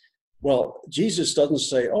 Well, Jesus doesn't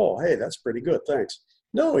say, oh, hey, that's pretty good, thanks.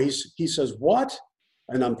 No, he says, what?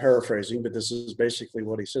 And I'm paraphrasing, but this is basically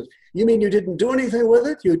what he says. You mean you didn't do anything with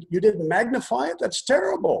it? You didn't magnify it? That's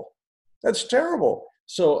terrible. That's terrible.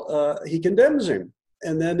 So he condemns him.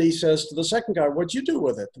 And then he says to the second guy, what'd you do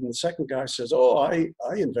with it? And the second guy says, oh, I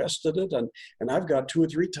invested it, and I've got 2 or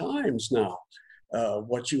 3 times now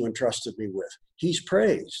what you entrusted me with. He's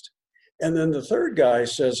praised. And then the third guy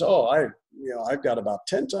says, oh, I've got about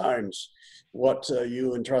 10 times what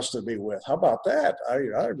you entrusted me with. How about that?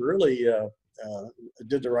 I really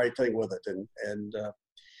did the right thing with it. And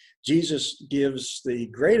Jesus gives the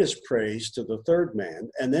greatest praise to the third man,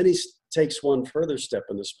 and then he takes one further step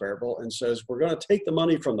in this parable and says, we're going to take the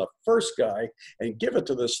money from the first guy and give it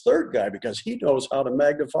to this third guy because he knows how to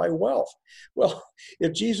magnify wealth. Well,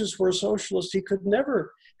 if Jesus were a socialist, he could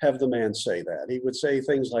never have the man say that. He would say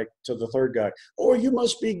things like to the third guy, oh, you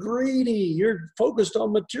must be greedy. You're focused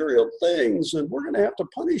on material things, and we're going to have to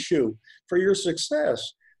punish you for your success.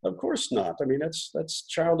 Of course not. I mean, that's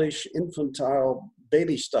childish, infantile,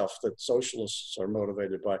 baby stuff that socialists are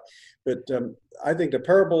motivated by. But I think the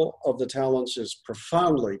parable of the talents is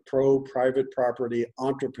profoundly pro-private property,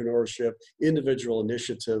 entrepreneurship, individual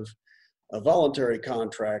initiative, a voluntary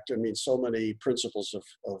contract. I mean, so many principles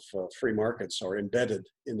of free markets are embedded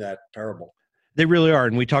in that parable. They really are.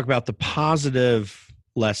 And we talk about the positive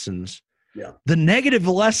lessons. Yeah. The negative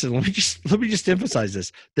lesson, let me just emphasize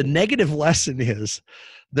this. The negative lesson is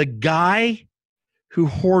the guy who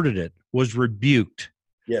hoarded it was rebuked.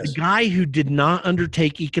 Yes. The guy who did not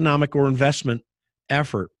undertake economic or investment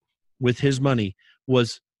effort with his money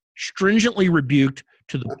was stringently rebuked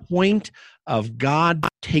to the point of God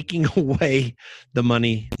taking away the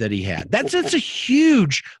money that he had. That's a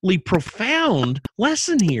hugely profound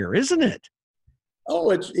lesson here, isn't it?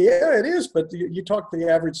 Oh, it is. But you talk to the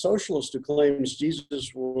average socialist who claims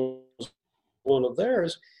Jesus was one of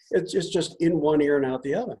theirs. It's just in one ear and out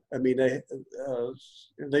the other. I mean, they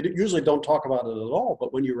usually don't talk about it at all.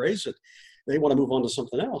 But when you raise it, they want to move on to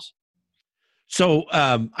something else. So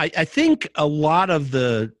I think a lot of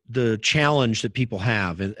the challenge that people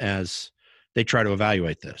have as they try to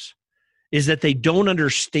evaluate this is that they don't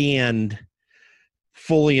understand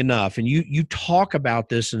fully enough. And you talk about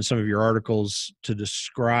this in some of your articles to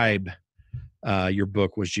describe your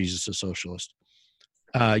book, Was Jesus a Socialist?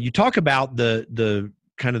 You talk about the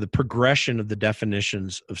kind of the progression of the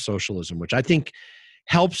definitions of socialism, which I think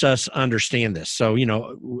helps us understand this. So,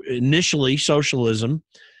 initially socialism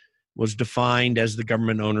was defined as the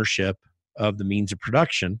government ownership of the means of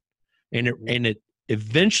production. And it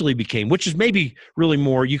eventually became, which is maybe really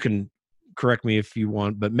more, you can correct me if you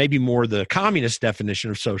want, but maybe more the communist definition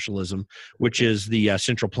of socialism, which is the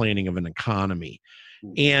central planning of an economy.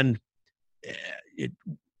 And it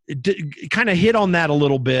kind of hit on that a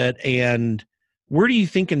little bit. And where do you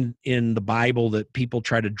think in the Bible that people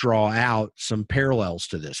try to draw out some parallels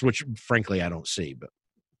to this, which frankly I don't see, but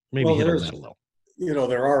maybe hit on that a little.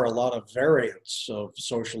 There are a lot of variants of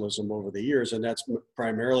socialism over the years, and that's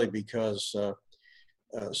primarily because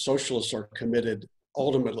socialists are committed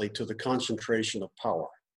ultimately to the concentration of power.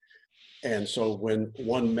 And so when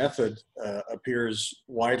one method appears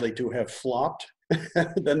widely to have flopped,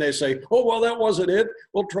 then they say, oh, well, that wasn't it.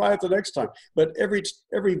 We'll try it the next time. But every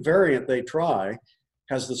variant they try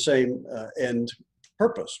has the same end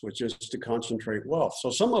purpose, which is to concentrate wealth.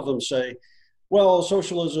 So some of them say, well,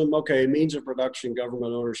 socialism, okay, means of production,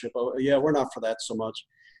 government ownership. Oh, yeah, we're not for that so much,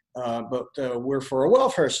 but we're for a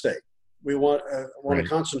welfare state. We want to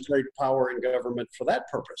concentrate power in government for that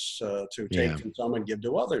purpose, to take from some and give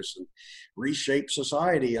to others, and reshape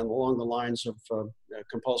society along the lines of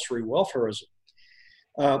compulsory welfarism.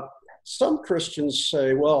 Some Christians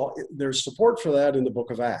say, well, there's support for that in the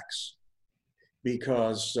book of Acts,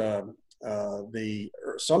 because some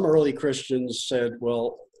early Christians said,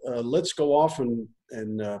 well, let's go off and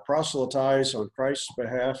proselytize on Christ's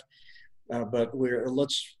behalf, but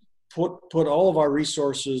let's put all of our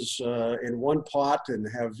resources in one pot and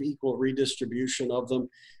have equal redistribution of them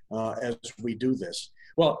as we do this.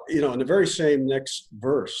 Well, in the very same next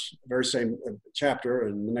verse, very same chapter,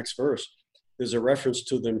 and the next verse, there's a reference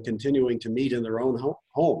to them continuing to meet in their own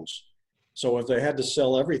homes. So if they had to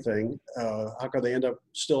sell everything, how could they end up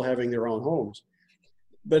still having their own homes?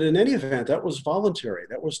 But in any event, that was voluntary.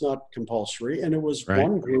 That was not compulsory. And it was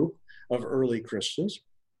one group of early Christians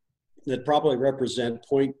that probably represent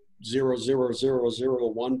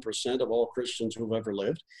 0.00001% of all Christians who've ever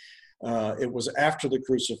lived. It was after the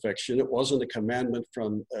crucifixion. It wasn't a commandment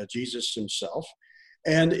from Jesus himself.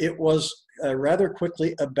 And it was rather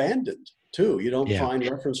quickly abandoned, too. You don't find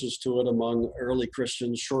references to it among early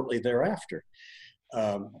Christians shortly thereafter.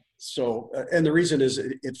 And the reason is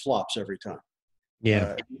it flops every time.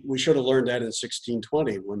 We should have learned that in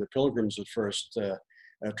 1620 when the Pilgrims at first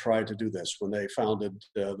tried to do this, when they founded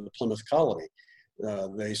the Plymouth Colony.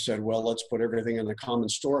 They said, well, let's put everything in a common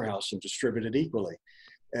storehouse and distribute it equally.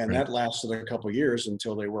 And that lasted a couple of years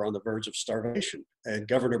until they were on the verge of starvation. And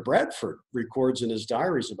Governor Bradford records in his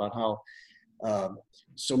diaries about how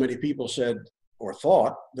so many people said or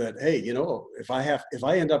thought that, hey, if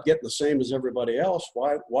I end up getting the same as everybody else,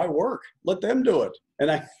 why work? Let them do it. And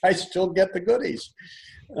I still get the goodies.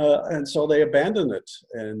 And so they abandoned it.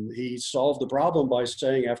 And he solved the problem by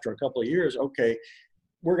saying after a couple of years, okay,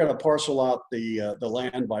 we're going to parcel out the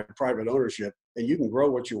land by private ownership, and you can grow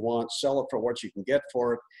what you want, sell it for what you can get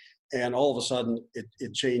for it. And all of a sudden,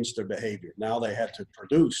 it changed their behavior. Now they had to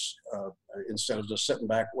produce instead of just sitting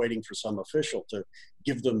back waiting for some official to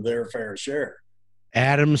give them their fair share.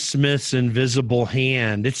 Adam Smith's invisible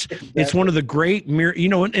hand. It's one of the great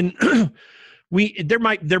and there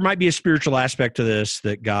might be a spiritual aspect to this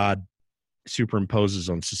that God superimposes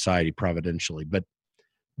on society providentially, but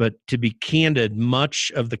to be candid,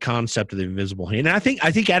 much of the concept of the invisible hand, and I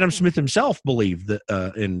think Adam Smith himself believed that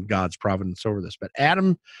in God's providence over this, but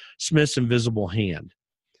Adam Smith's invisible hand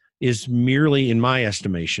is merely, in my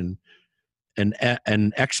estimation,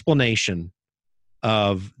 an explanation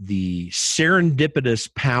of the serendipitous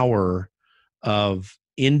power of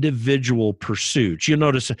individual pursuits. You'll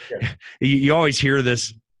notice you always hear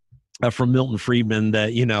this from Milton Friedman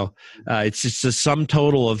that it's just a sum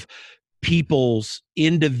total of people's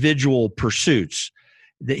individual pursuits.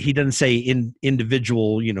 That he doesn't say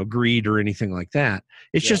individual, greed or anything like that.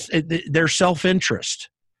 It's just their self-interest.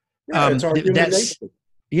 It's our human nature.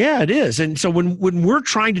 Yeah, it is. And so when we're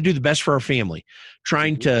trying to do the best for our family,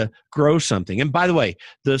 trying to grow something, and by the way,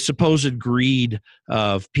 the supposed greed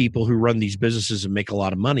of people who run these businesses and make a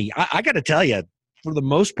lot of money, I got to tell you, for the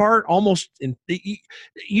most part,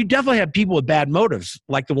 you definitely have people with bad motives,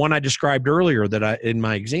 like the one I described earlier in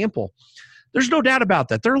my example. There's no doubt about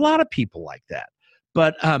that. There are a lot of people like that.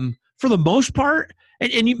 But for the most part,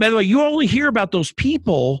 and by the way, you only hear about those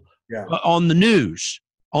people on the news,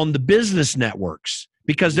 on the business networks,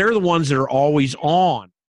 because they're the ones that are always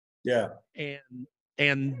on. Yeah.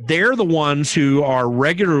 And they're the ones who are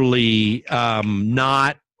regularly they're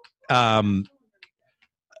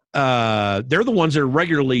the ones that are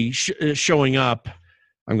regularly showing up.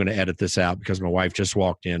 I'm going to edit this out because my wife just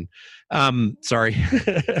walked in. Sorry.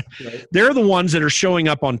 Right. They're the ones that are showing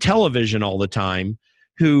up on television all the time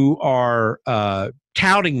who are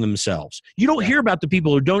touting themselves. You don't hear about the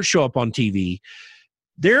people who don't show up on TV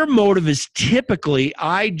Their motive is typically,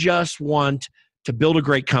 I just want to build a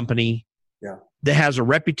great company that has a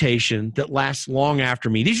reputation that lasts long after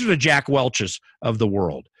me. These are the Jack Welches of the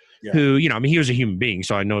world who, I mean, he was a human being,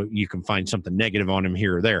 so I know you can find something negative on him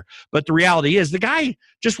here or there. But the reality is the guy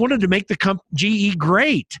just wanted to make the GE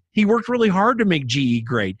great. He worked really hard to make GE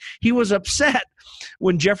great. He was upset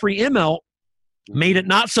when Jeffrey Immelt made it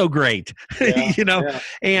not so great, but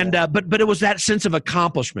it was that sense of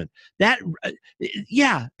accomplishment that,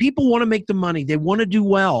 people want to make the money. They want to do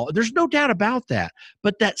well. There's no doubt about that.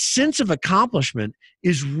 But that sense of accomplishment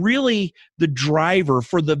is really the driver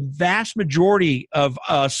for the vast majority of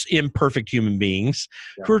us imperfect human beings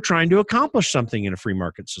who are trying to accomplish something in a free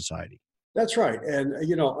market society. That's right. And,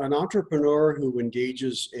 an entrepreneur who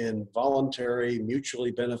engages in voluntary, mutually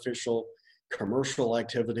beneficial commercial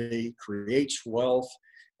activity, creates wealth,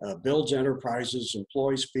 builds enterprises,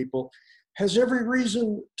 employs people, has every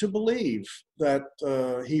reason to believe that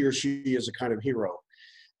he or she is a kind of hero.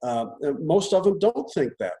 Most of them don't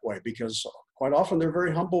think that way because quite often they're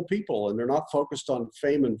very humble people and they're not focused on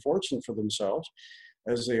fame and fortune for themselves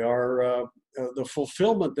as they are the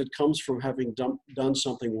fulfillment that comes from having done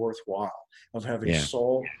something worthwhile, of having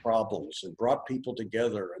solved problems and brought people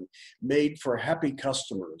together and made for happy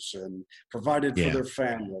customers and provided for their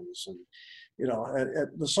families. And,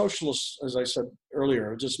 the socialists, as I said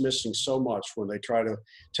earlier, are just missing so much when they try to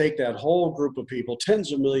take that whole group of people,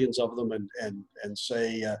 tens of millions of them, and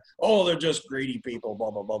say, they're just greedy people,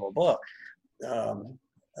 blah, blah, blah, blah, blah.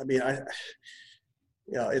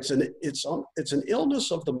 It's an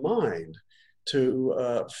illness of the mind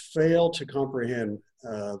to fail to comprehend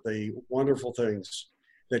the wonderful things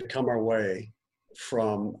that come our way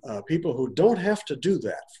from people who don't have to do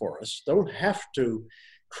that for us, don't have to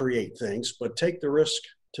create things, but take the risk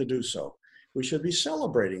to do so. We should be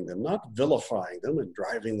celebrating them, not vilifying them and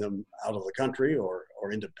driving them out of the country or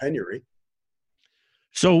into penury.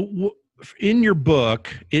 So in your book,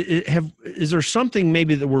 is there something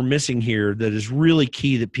maybe that we're missing here that is really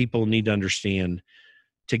key that people need to understand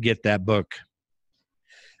to get that book?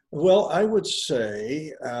 Well, I would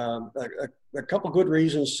say a couple good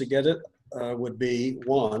reasons to get it would be,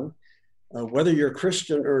 one, whether you're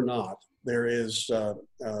Christian or not, there is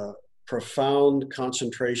profound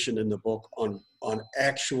concentration in the book on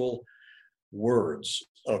actual words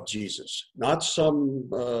of Jesus, not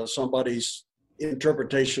somebody's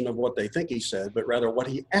interpretation of what they think he said, but rather what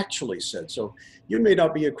he actually said. So you may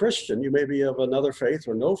not be a Christian, you may be of another faith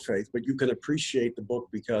or no faith, but you can appreciate the book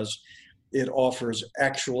because it offers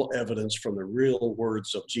actual evidence from the real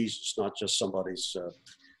words of Jesus, not just somebody's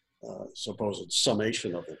supposed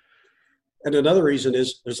summation of it. And another reason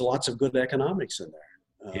is there's lots of good economics in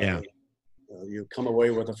there. You come away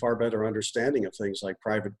with a far better understanding of things like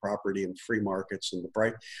private property and free markets and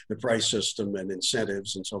the price system and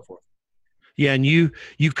incentives and so forth. Yeah, and you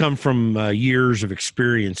come from years of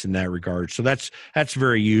experience in that regard, so that's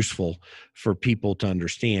very useful for people to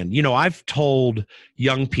understand. I've told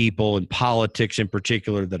young people in politics in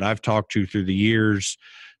particular that I've talked to through the years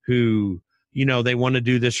who, they want to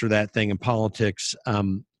do this or that thing in politics.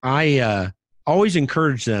 I always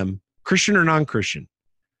encourage them, Christian or non-Christian,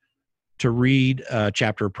 to read a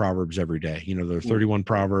chapter of Proverbs every day. There are 31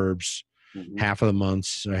 Proverbs, half of the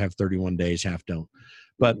months I have 31 days, half don't.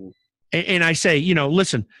 But and I say,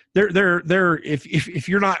 listen, if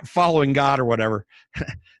you're not following God or whatever,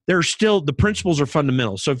 there's still, the principles are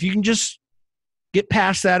fundamental. So if you can just get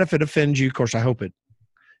past that, if it offends you, of course, I hope it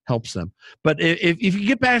helps them. But if you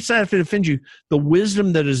get past that, if it offends you, the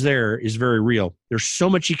wisdom that is there is very real. There's so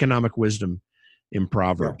much economic wisdom in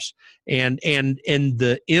Proverbs. And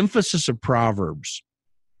the emphasis of Proverbs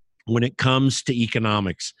when it comes to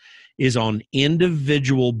economics is on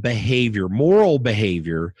individual behavior, moral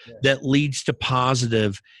behavior that leads to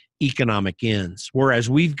positive economic ends. Whereas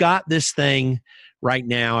we've got this thing right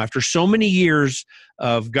now, after so many years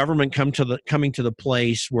of government coming to the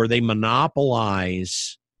place where they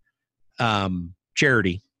monopolize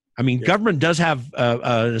charity. I mean, government does have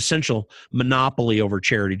an essential monopoly over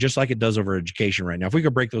charity, just like it does over education right now. If we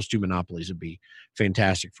could break those two monopolies, it'd be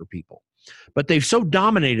fantastic for people. But they've so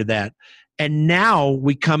dominated that. And now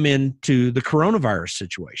we come into the coronavirus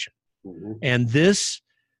situation. And this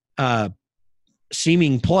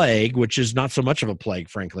seeming plague, which is not so much of a plague,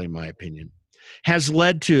 frankly, in my opinion, has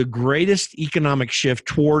led to the greatest economic shift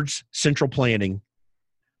towards central planning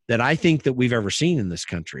that I think that we've ever seen in this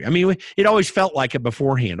country. I mean, it always felt like it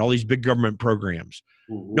beforehand, all these big government programs.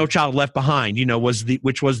 No Child Left Behind,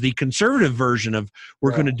 which was the conservative version of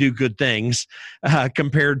we're going to do good things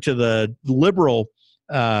compared to the liberal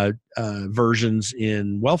versions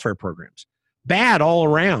in welfare programs. Bad all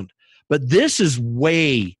around. But this is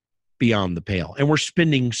way beyond the pale, and we're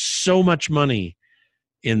spending so much money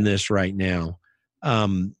in this right now.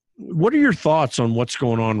 What are your thoughts on what's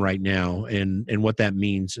going on right now and what that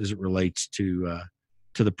means as it relates to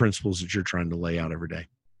the principles that you're trying to lay out every day?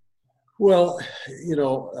 Well,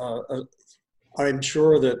 I'm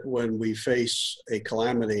sure that when we face a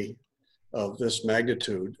calamity of this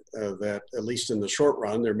magnitude, that at least in the short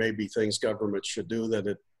run, there may be things government should do that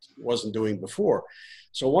it wasn't doing before.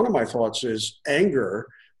 So one of my thoughts is anger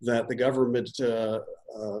that the government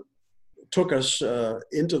took us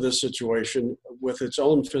into this situation with its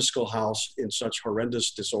own fiscal house in such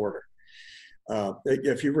horrendous disorder.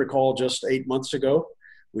 If you recall, just 8 months ago,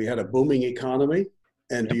 we had a booming economy.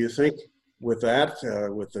 And do you think with that,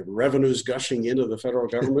 with the revenues gushing into the federal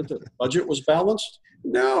government, the budget was balanced?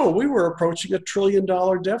 No, we were approaching $1 trillion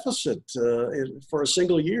deficit for a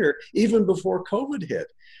single year, even before COVID hit.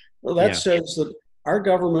 Well, that says that our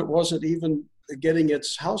government wasn't even getting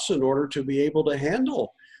its house in order to be able to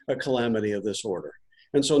handle a calamity of this order.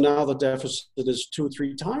 And so now the deficit is 2 or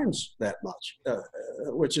 3 times that much,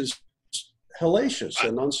 which is hellacious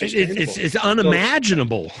and unsustainable. It's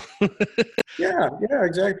unimaginable. Yeah,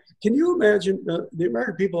 exactly. Can you imagine, the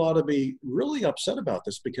American people ought to be really upset about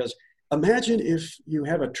this, because imagine if you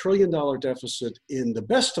have $1 trillion deficit in the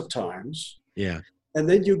best of times. Yeah. And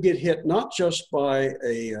then you get hit not just by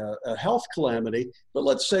a health calamity, but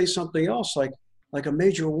let's say something else like a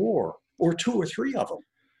major war or 2 or 3 of them.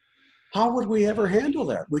 How would we ever handle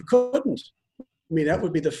that? We couldn't. I mean, that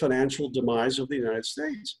would be the financial demise of the United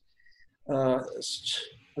States.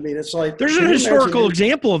 It's like there's an historical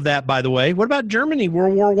example of that, by the way. What about Germany,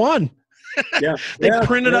 World War I? They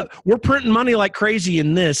printed up. We're printing money like crazy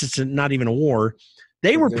in this. It's not even a war.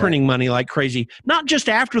 They were printing money like crazy, not just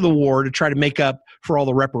after the war to try to make up for all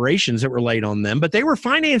the reparations that were laid on them, but they were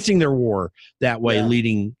financing their war that way,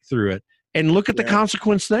 leading through it. And look at the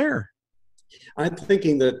consequence there. I'm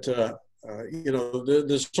thinking that,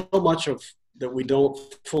 there's so much of that we don't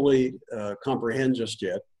fully comprehend just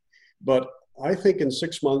yet. But I think in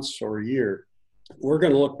 6 months or a year, we're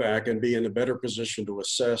going to look back and be in a better position to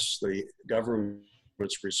assess the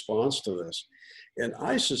government's response to this. And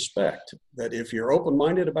I suspect that if you're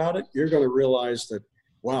open-minded about it, you're going to realize that,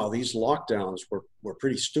 wow, these lockdowns were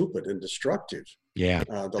pretty stupid and destructive. Yeah,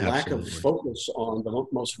 the lack of focus on the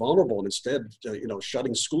most vulnerable, and instead,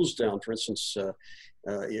 shutting schools down, for instance,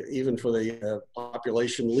 even for the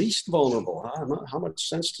population least vulnerable. How much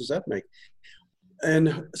sense does that make?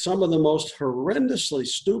 And some of the most horrendously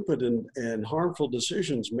stupid and harmful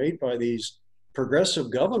decisions made by these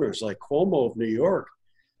progressive governors like Cuomo of New York,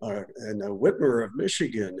 and Whitmer of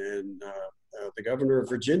Michigan, and the governor of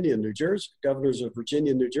Virginia, New Jersey, governors of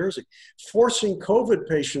Virginia and New Jersey, forcing COVID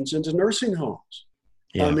patients into nursing homes.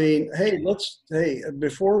 Yeah. I mean,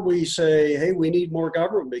 before we say, hey, we need more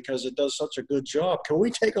government because it does such a good job, can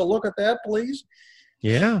we take a look at that, please?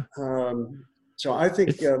 Yeah. So I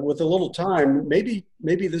think with a little time, maybe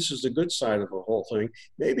this is the good side of the whole thing.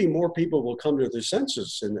 Maybe more people will come to their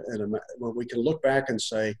senses, and when we can look back and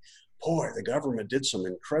say, boy, the government did some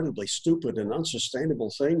incredibly stupid and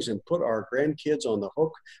unsustainable things and put our grandkids on the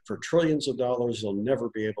hook for trillions of dollars they'll never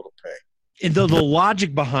be able to pay. And the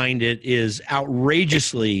logic behind it is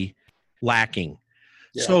outrageously lacking.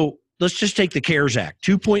 Yeah. So let's just take the CARES Act,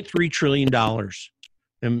 $2.3 trillion.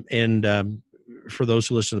 And for those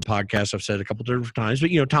who listen to the podcast, I've said it a couple different times, but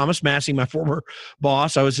Thomas Massey, my former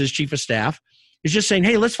boss, I was his chief of staff, is just saying,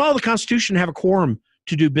 hey, let's follow the Constitution and have a quorum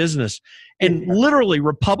to do business. And literally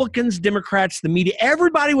Republicans, Democrats, the media,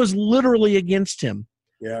 everybody was literally against him.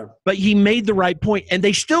 Yeah. But he made the right point, and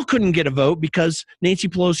they still couldn't get a vote because Nancy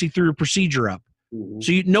Pelosi threw a procedure up. Mm-hmm.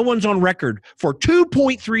 So no one's on record for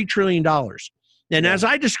 $2.3 trillion. And as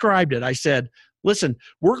I described it, I said, listen,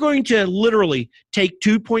 we're going to literally take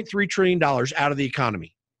 $2.3 trillion out of the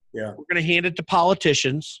economy. Yeah. We're going to hand it to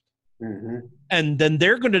politicians. Mm-hmm. And then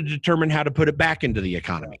they're going to determine how to put it back into the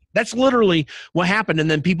economy. That's literally what happened. And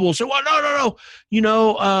then people will say, well, no.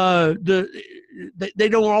 They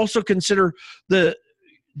don't also consider that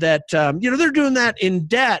they're doing that in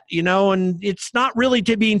debt, and it's not really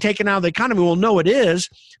being taken out of the economy. Well, no, it is,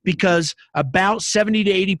 because about 70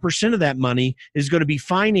 to 80% of that money is going to be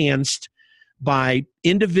financed by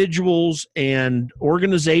individuals and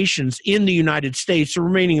organizations in the United States. The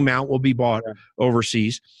remaining amount will be bought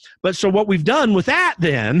overseas. But so what we've done with that,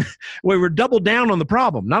 then, we were doubled down on the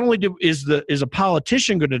problem. Not only is a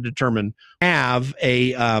politician going to determine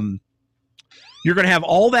you're going to have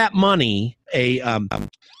all that money,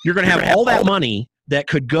 you're going to have all that money that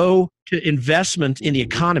could go to investment in the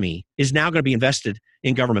economy is now going to be invested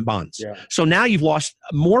in government bonds. Yeah. So now you've lost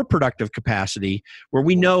more productive capacity, where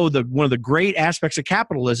we know that one of the great aspects of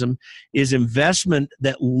capitalism is investment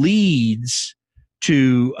that leads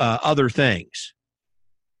to other things.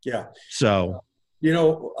 Yeah. So,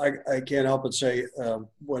 I can't help but say,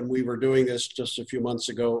 when we were doing this just a few months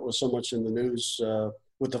ago, it was so much in the news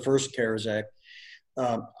with the first CARES Act.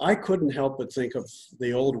 I couldn't help but think of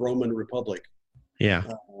the old Roman Republic. yeah.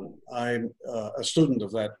 I'm a student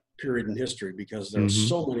of that period in history because there are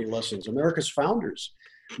so many lessons. America's founders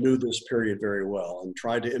knew this period very well and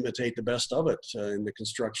tried to imitate the best of it in the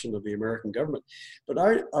construction of the American government. But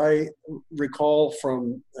I recall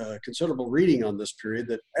from considerable reading on this period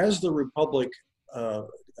that as the Republic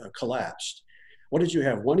collapsed, what did you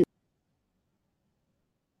have? One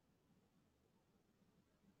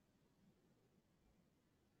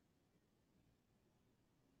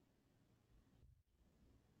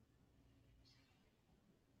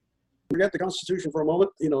forget the Constitution for a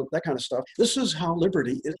moment, that kind of stuff. This is how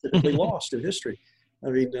liberty is typically lost in history. I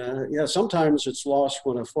mean, sometimes it's lost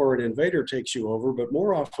when a foreign invader takes you over, but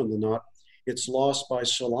more often than not, it's lost by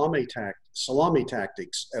salami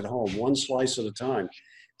tactics at home, one slice at a time,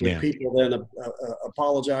 with people then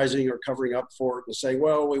apologizing or covering up for it and saying,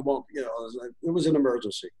 well, we won't, it was an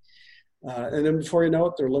emergency. And then before you know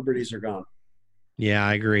it, their liberties are gone. Yeah,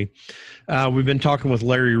 I agree. We've been talking with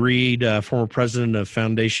Larry Reed, former president of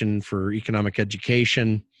Foundation for Economic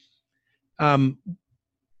Education.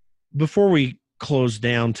 Before we close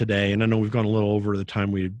down today, and I know we've gone a little over the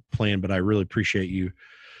time we had planned, but I really appreciate you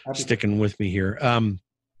sticking with me here.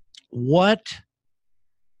 What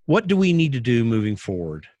do we need to do moving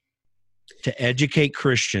forward to educate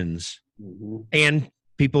Christians and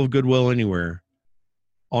people of goodwill anywhere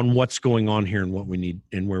on what's going on here and what we need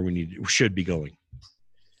and where we should be going?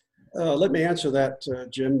 Let me answer that,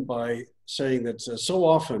 Jim, by saying that so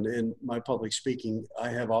often in my public speaking, I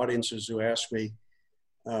have audiences who ask me,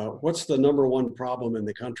 what's the number one problem in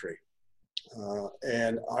the country?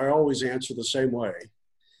 And I always answer the same way.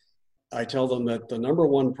 I tell them that the number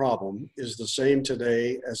one problem is the same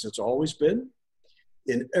today as it's always been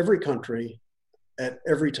in every country at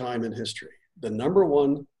every time in history. The number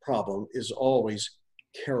one problem is always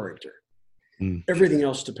character. Everything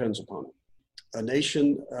else depends upon it. A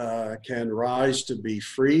nation can rise to be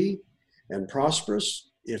free and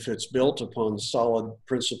prosperous if it's built upon solid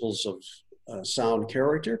principles of sound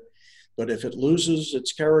character. But if it loses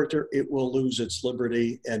its character, it will lose its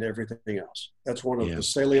liberty and everything else. That's one of the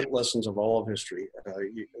salient lessons of all of history.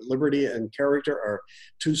 Liberty and character are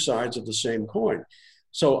two sides of the same coin.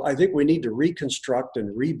 So I think we need to reconstruct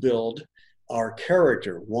and rebuild our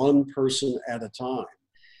character one person at a time.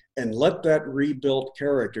 And let that rebuilt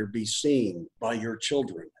character be seen by your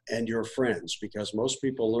children and your friends, because most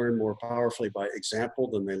people learn more powerfully by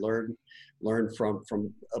example than they learn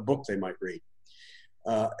from a book they might read.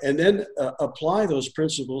 And then apply those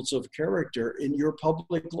principles of character in your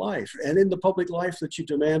public life and in the public life that you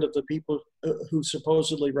demand of the people who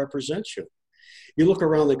supposedly represent you. You look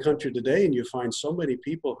around the country today and you find so many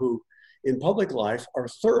people who in public life are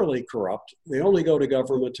thoroughly corrupt. They only go to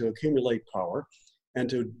government to accumulate power and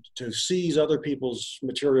to seize other people's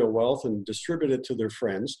material wealth and distribute it to their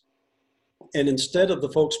friends. And instead of the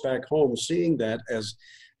folks back home seeing that as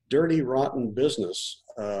dirty, rotten business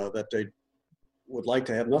that they would like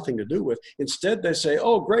to have nothing to do with, instead they say,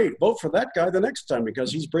 oh, great, vote for that guy the next time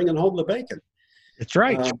because he's bringing home the bacon. That's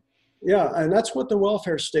right. Yeah, and that's what the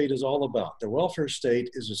welfare state is all about. The welfare state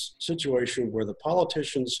is a situation where the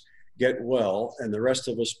politicians get well and the rest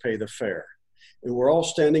of us pay the fare. And we're all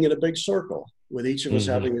standing in a big circle with each of us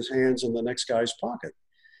having his hands in the next guy's pocket.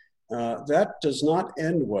 That does not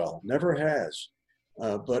end well, never has.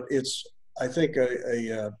 But it's, I think,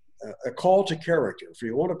 a call to character. If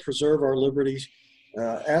you want to preserve our liberties,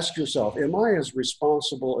 ask yourself, am I as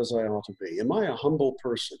responsible as I ought to be? Am I a humble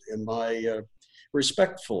person? Am I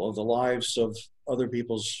respectful of the lives of other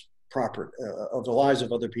people's property, of the lives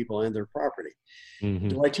of other people and their property?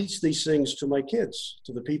 Do I teach these things to my kids,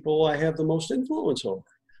 to the people I have the most influence over?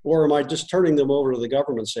 Or am I just turning them over to the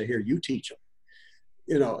government and say, here, you teach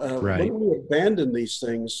them? Right. When we abandon these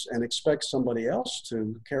things and expect somebody else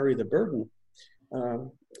to carry the burden,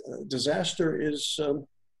 disaster is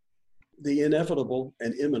the inevitable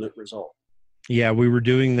and imminent result. Yeah, we were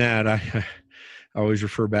doing that. I always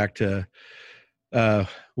refer back to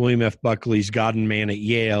William F. Buckley's God and Man at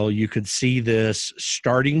Yale. You could see this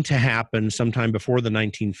starting to happen sometime before the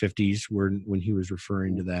 1950s when he was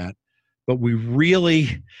referring to that. But we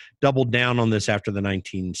really doubled down on this after the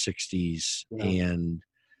 1960s. And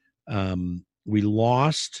we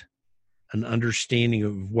lost an understanding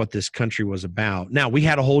of what this country was about. Now, we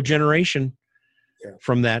had a whole generation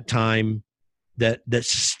from that time that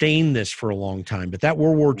sustained this for a long time, but that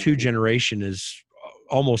World War II generation is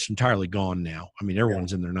almost entirely gone now. I mean,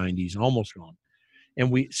 everyone's in their 90s, almost gone.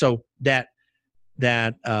 And so that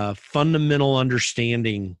fundamental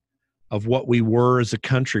understanding of what we were as a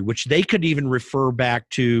country, which they could even refer back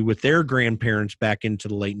to with their grandparents back into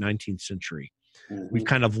the late 19th century. We've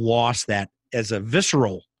kind of lost that as a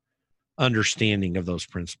visceral understanding of those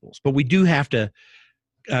principles. But we do have to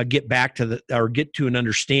get back to get to an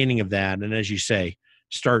understanding of that. And as you say,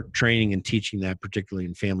 start training and teaching that, particularly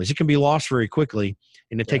in families. It can be lost very quickly,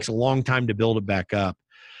 and it takes a long time to build it back up.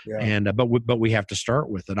 Yeah. And but we have to start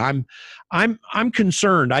with it. I'm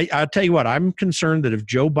concerned. I'll tell you what, I'm concerned that if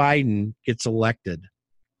Joe Biden gets elected,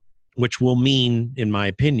 which will mean, in my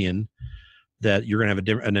opinion, that you're going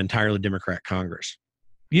to have an entirely Democrat Congress.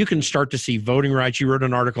 You can start to see voting rights. You wrote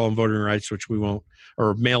an article on voting rights, which we won't,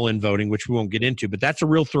 or mail-in voting, which we won't get into, but that's a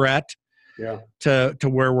real threat to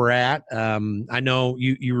where we're at. I know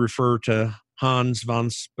you refer to Hans von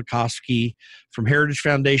Spakovsky from Heritage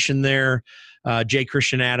Foundation there, J.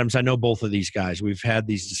 Christian Adams. I know both of these guys. We've had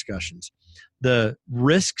these discussions. The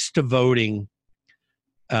risks to voting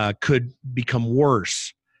could become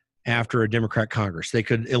worse after a Democrat Congress. They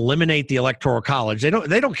could eliminate the Electoral College. They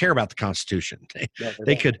don't care about the Constitution.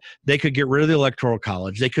 They could get rid of the Electoral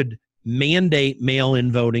College. They could mandate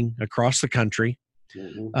mail-in voting across the country.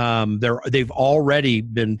 They've already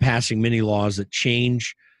been passing many laws that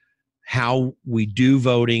change how we do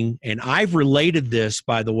voting. And I've related this,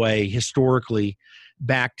 by the way, historically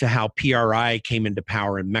back to how PRI came into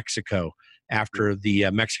power in Mexico after the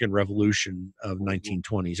Mexican Revolution of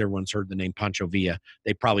 1920s. Everyone's heard the name Pancho Villa.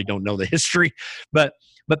 They probably don't know the history, but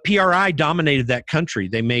PRI dominated that country.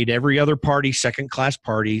 They made every other party second-class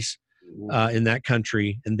parties in that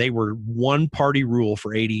country, and they were one-party rule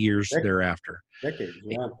for 80 years thereafter. Decades,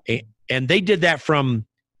 and they did that from,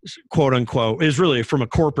 quote unquote, is really from a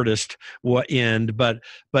corporatist end, but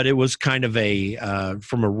it was kind of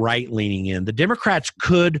from a right-leaning end. The Democrats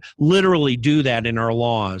could literally do that in our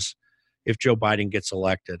laws if Joe Biden gets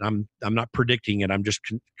elected. I'm not predicting it. I'm just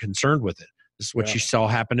concerned with it. This is what you saw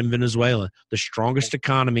happen in Venezuela, the strongest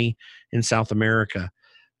economy in South America.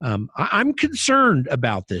 I'm concerned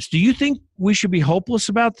about this. Do you think we should be hopeless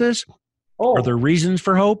about this? Are there reasons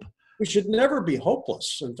for hope? We should never be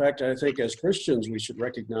hopeless. In fact, I think as Christians, we should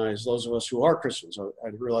recognize, those of us who are Christians, I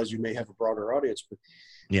realize you may have a broader audience, but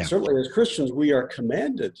certainly as Christians, we are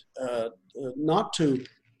commanded not to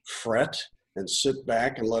fret and sit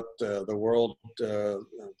back and let the world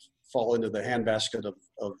fall into the handbasket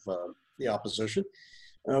of the opposition.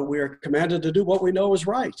 We are commanded to do what we know is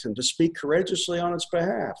right and to speak courageously on its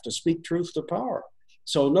behalf, to speak truth to power.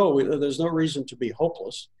 So no, there's no reason to be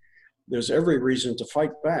hopeless. There's every reason to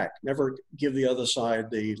fight back. Never give the other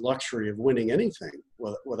side the luxury of winning anything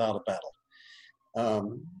without a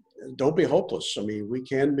battle. Don't be hopeless. I mean, we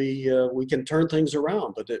can turn things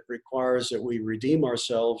around, but it requires that we redeem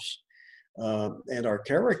ourselves and our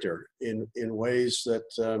character in ways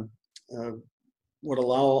that would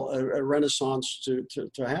allow a renaissance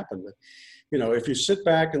to happen. You know, if you sit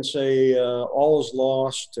back and say all is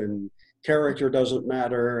lost and character doesn't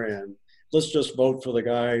matter and let's just vote for the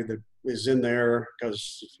guy that is in there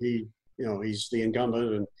because he's the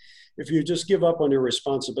incumbent, and if you just give up on your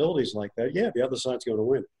responsibilities like that, the other side's going to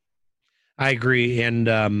win. I agree.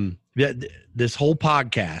 And this whole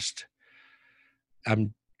podcast,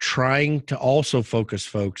 I'm trying to also focus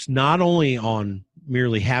folks not only on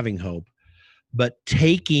merely having hope, but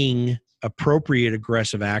taking appropriate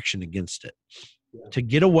aggressive action against it, to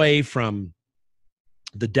get away from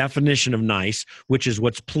the definition of nice, which is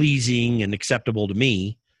what's pleasing and acceptable to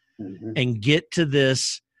me, and get to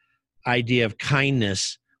this idea of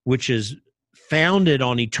kindness, which is founded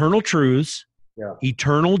on eternal truths,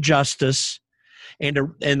 eternal justice, and a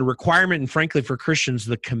requirement, and frankly for Christians,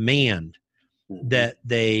 the command that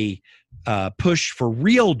they push for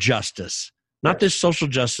real justice, not this social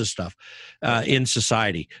justice stuff in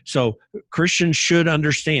society. So Christians should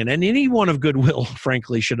understand, and anyone of goodwill,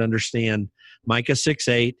 frankly, should understand Micah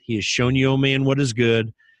 6:8. He has shown you, O man, what is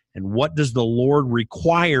good, and what does the Lord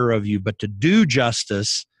require of you but to do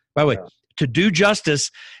justice. By the way, to do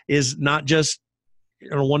justice is not just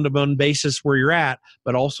on a one-to-one basis where you're at,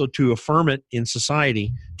 but also to affirm it in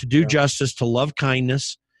society, to do justice, to love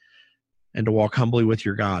kindness, and to walk humbly with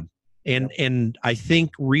your God. And I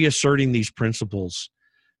think reasserting these principles,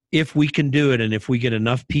 if we can do it, and if we get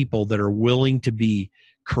enough people that are willing to be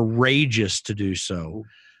courageous to do so,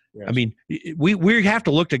 I mean, we have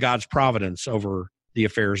to look to God's providence over the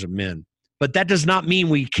affairs of men. But that does not mean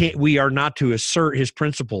we are not to assert his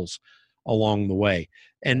principles along the way.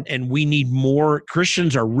 And we need more.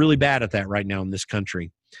 Christians are really bad at that right now in this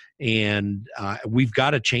country. And we've got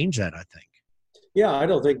to change that, I think. Yeah, I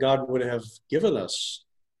don't think God would have given us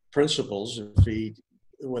principles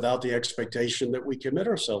without the expectation that we commit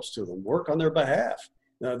ourselves to them, work on their behalf.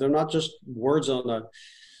 They're not just words on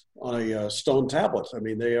a stone tablet. I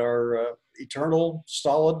mean, they are eternal,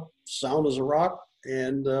 solid, sound as a rock,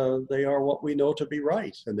 and they are what we know to be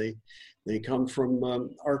right. And they come from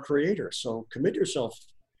our Creator. So commit yourself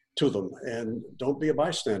to them and don't be a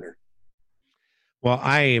bystander. Well,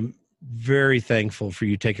 I am very thankful for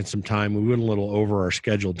you taking some time. We went a little over our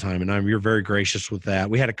scheduled time, and you're very gracious with that.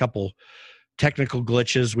 We had a couple technical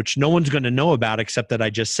glitches, which no one's going to know about except that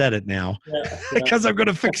I just said it now, because I'm going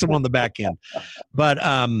to fix them on the back end. But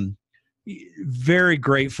very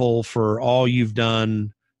grateful for all you've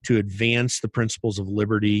done to advance the principles of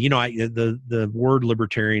liberty. You know, the word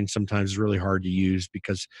libertarian sometimes is really hard to use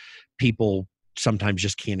because people sometimes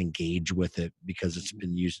just can't engage with it because it's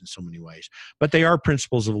been used in so many ways. But they are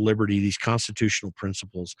principles of liberty, these constitutional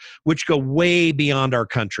principles, which go way beyond our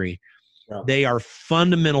country. Yeah. They are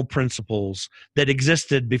fundamental principles that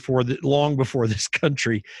existed long before this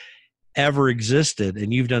country ever existed.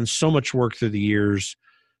 And you've done so much work through the years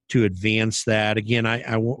to advance that. Again,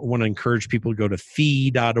 I want to encourage people to go to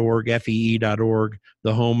fee.org, fee.org,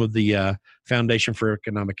 the home of the Foundation for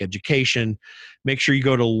Economic Education. Make sure you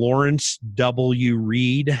go to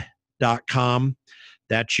lawrencewreed.com.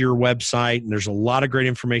 That's your website, and there's a lot of great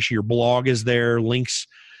information. Your blog is there, links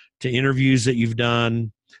to interviews that you've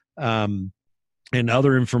done, and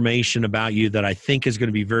other information about you that I think is going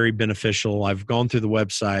to be very beneficial. I've gone through the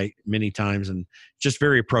website many times and just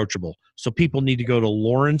very approachable. So people need to go to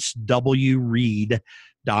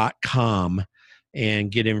lawrencewreed.com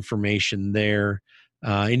and get information there.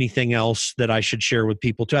 Anything else that I should share with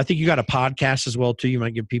people too? I think you got a podcast as well too. You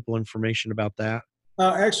might give people information about that.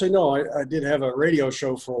 Actually, no, I did have a radio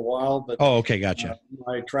show for a while, but okay, gotcha.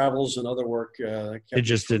 My travels and other work, it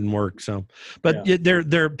just didn't work. So, but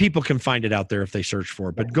there, people can find it out there if they search for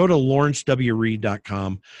it. But go to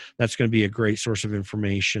lawrencewreed.com. That's going to be a great source of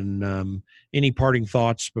information. Any parting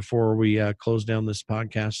thoughts before we close down this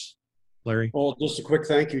podcast, Larry? Well, just a quick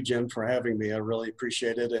thank you, Jim, for having me. I really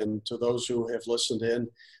appreciate it. And to those who have listened in,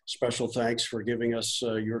 special thanks for giving us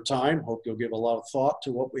your time. Hope you'll give a lot of thought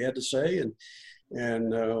to what we had to say and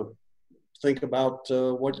think about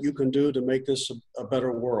what you can do to make this a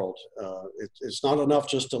better world. It's not enough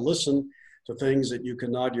just to listen to things that you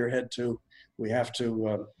can nod your head to. We have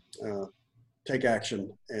to take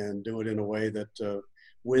action and do it in a way that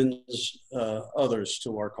wins others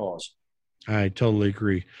to our cause. I totally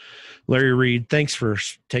agree. Larry Reed, thanks for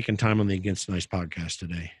taking time on the Against Nice podcast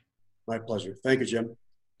today. My pleasure. Thank you, Jim.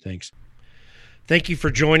 Thanks. Thank you for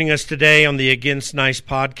joining us today on the Against Nice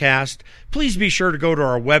podcast. Please be sure to go to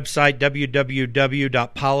our website,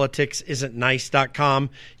 www.politicsisn'tnice.com.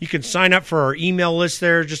 You can sign up for our email list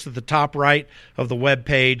there just at the top right of the web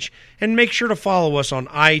page. And make sure to follow us on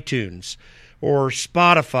iTunes or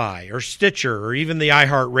Spotify or Stitcher or even the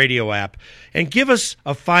iHeartRadio app. And give us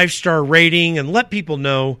a 5-star rating and let people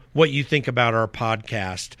know what you think about our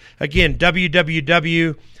podcast. Again,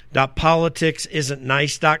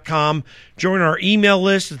 www.politicsisn'tnice.com. Join our email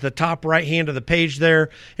list at the top right hand of the page there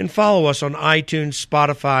and follow us on iTunes,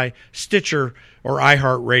 Spotify, Stitcher, or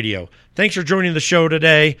iHeartRadio. Thanks for joining the show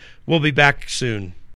today. We'll be back soon.